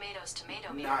Rotten Tomatoes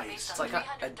tomato meter Nice. based It's on like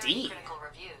a 330 D. critical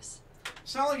reviews.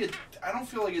 It's not like I don't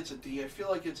feel like it's a D. I feel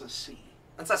like it's a C.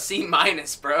 That's a C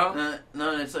minus, bro.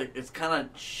 No, it's kind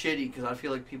of shitty because I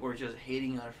feel like people are just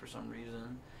hating on it for some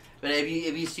reason. But if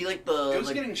you see like the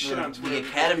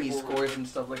Academy scores and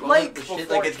stuff like the shit,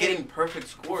 like it's getting perfect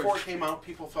scores. Before it came out,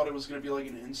 people thought it was gonna be like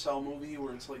an incel movie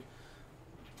where it's like,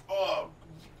 oh,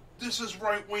 this is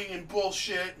right wing and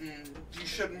bullshit, and you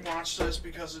shouldn't watch this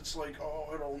because it's like,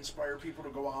 oh, it'll inspire people to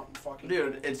go out and fucking.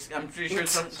 Dude, I'm pretty sure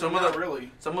some of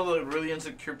the really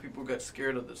insecure people got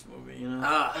scared of this movie. You know.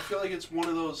 I feel like it's one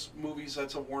of those movies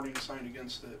that's a warning sign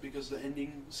against it because the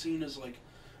ending scene is like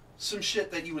some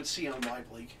shit that you would see on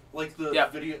Live Leak, like the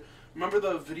video. Remember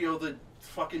the video of the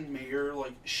fucking mayor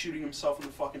like shooting himself in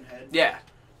the fucking head? Yeah.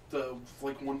 The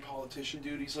like one politician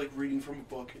dude, he's like reading from a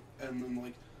book, and then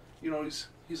like, you know, he's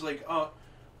like,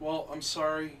 well, I'm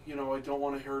sorry, you know, I don't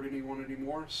want to hurt anyone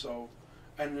anymore, so,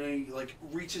 and then he like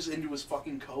reaches into his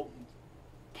fucking coat and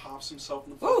pops himself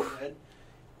in the fucking head.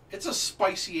 It's a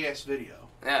spicy ass video.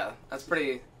 Yeah, that's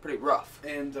pretty rough.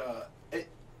 And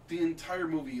the entire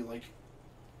movie, like,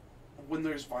 when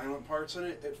there's violent parts in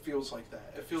it, it feels like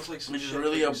that. It feels like some it's shit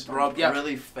really abrupt, yeah.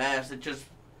 really fast.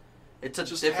 It's a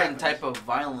Just different happens. type of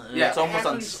violence. Yeah. It's almost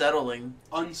Happens unsettling.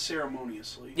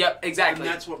 unceremoniously. Yep, exactly.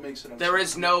 And that's what makes it. There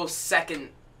is no second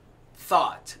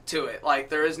thought to it. Like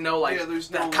there is no there's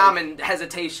the no, common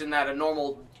hesitation that a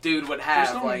normal dude would have.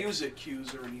 There's no like music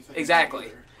cues or anything. Exactly.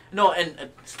 Either. No, and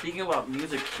speaking about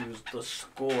music cues, the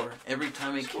score, every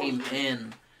time it Score's came good.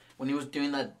 in, when he was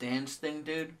doing that dance thing,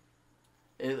 dude,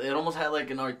 it almost had like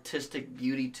an artistic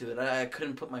beauty to it. I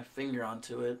couldn't put my finger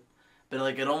onto it, but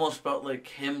like it almost felt like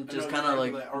him just kind of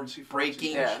like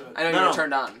breaking. yeah, shit. I know No, you're no.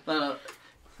 turned on. No,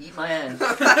 eat my ass.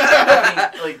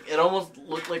 I mean, like it almost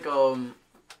looked like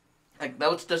that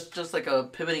was just like a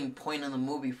pivoting point in the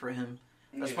movie for him.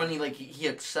 That's when he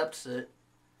accepts it.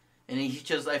 And he's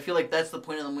just, I feel like that's the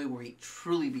point of the movie where he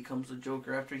truly becomes the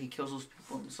Joker after he kills those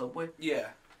people in the subway. Yeah.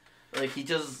 Like,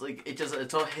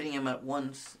 it's all hitting him at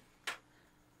once.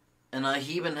 And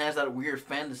he even has that weird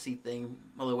fantasy thing.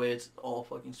 By the way, it's all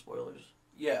fucking spoilers.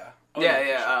 Yeah.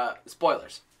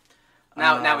 Spoilers.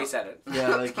 Now we said it.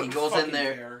 Yeah, like, he goes in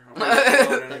there. Care. I'm gonna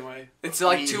spoil it anyway. It's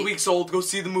like He- 2 weeks old. Go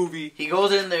see the movie. He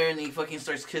goes in there and he fucking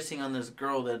starts kissing on this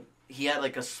girl that he had,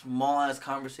 like, a small-ass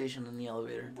conversation in the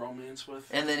elevator. Romance with.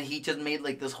 And then he just made,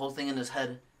 like, this whole thing in his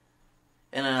head.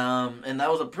 And that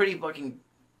was a pretty fucking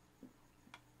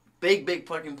big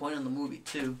fucking point in the movie,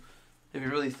 too. If you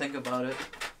really think about it.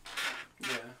 Yeah.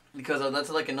 Because that's,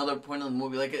 like, another point in the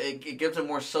movie. Like, it gives it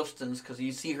more substance because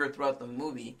you see her throughout the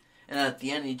movie. And at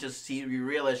the end, you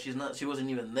realize she wasn't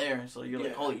even there. So you're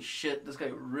like, Yeah. holy shit, this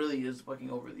guy really is fucking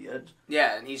over the edge.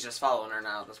 Yeah, and he's just following her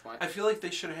now at this point. I feel like they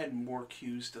should have had more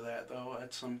cues to that though.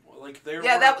 At some point, like there.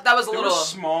 Yeah, were, that was a there little. were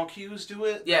small cues to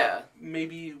it. Yeah. that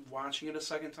maybe watching it a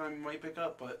second time you might pick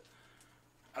up, but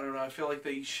I don't know. I feel like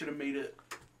they should have made it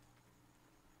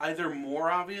either more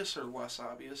obvious or less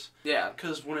obvious. Yeah.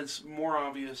 Because when it's more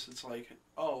obvious, it's like,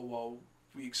 oh well,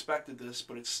 we expected this,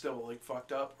 but it's still like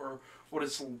fucked up. Or when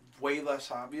it's way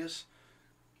less obvious,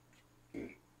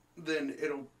 then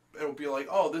it'll be like,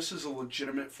 oh, this is a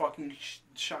legitimate fucking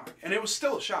shock, and it was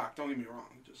still a shock. Don't get me wrong.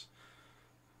 Just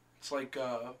it's like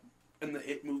in the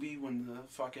It movie when the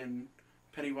fucking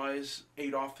Pennywise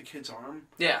ate off the kid's arm.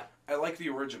 Yeah. I like the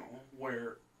original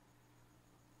where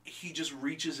he just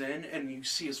reaches in and you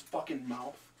see his fucking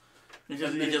mouth. He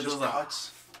And then it just does that.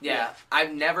 cuts. Yeah.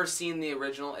 I've never seen the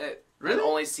original It. Really? I've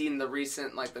only seen the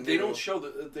recent, like the They new. don't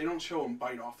show him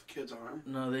bite off the kid's arm.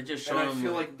 No, they just show And I him.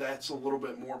 feel like that's a little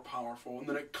bit more powerful. And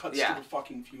then it cuts Yeah. to the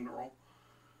fucking funeral.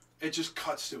 It just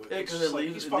cuts to it. Yeah, It's because just it like,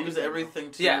 leaves, he's it fucking leaves dead now.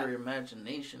 everything to Yeah. your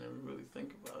imagination if you really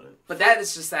think about it. But that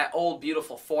is just that old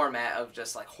beautiful format of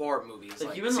just like horror movies. Like,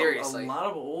 Like, even seriously. a lot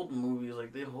of old movies,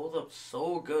 like, they hold up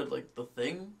so good. Like, The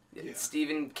Thing. Yeah.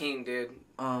 Stephen King, dude.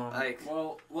 Like,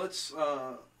 Well, let's.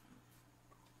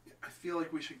 I feel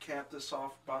like we should cap this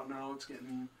off about now. It's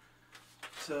getting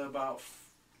to about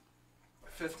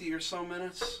 50 or so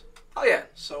minutes. oh yeah.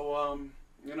 So,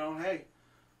 hey,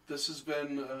 this has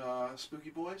been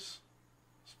Spooky Boys.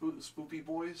 Spoopy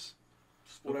Boys.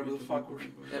 Whatever the fuck we're.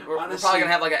 Yeah, we're Honestly, probably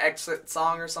gonna have like an exit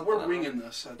song or something. We're winging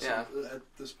this at, Yeah. at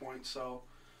this point. So,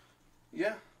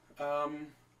 yeah.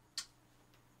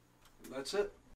 That's it.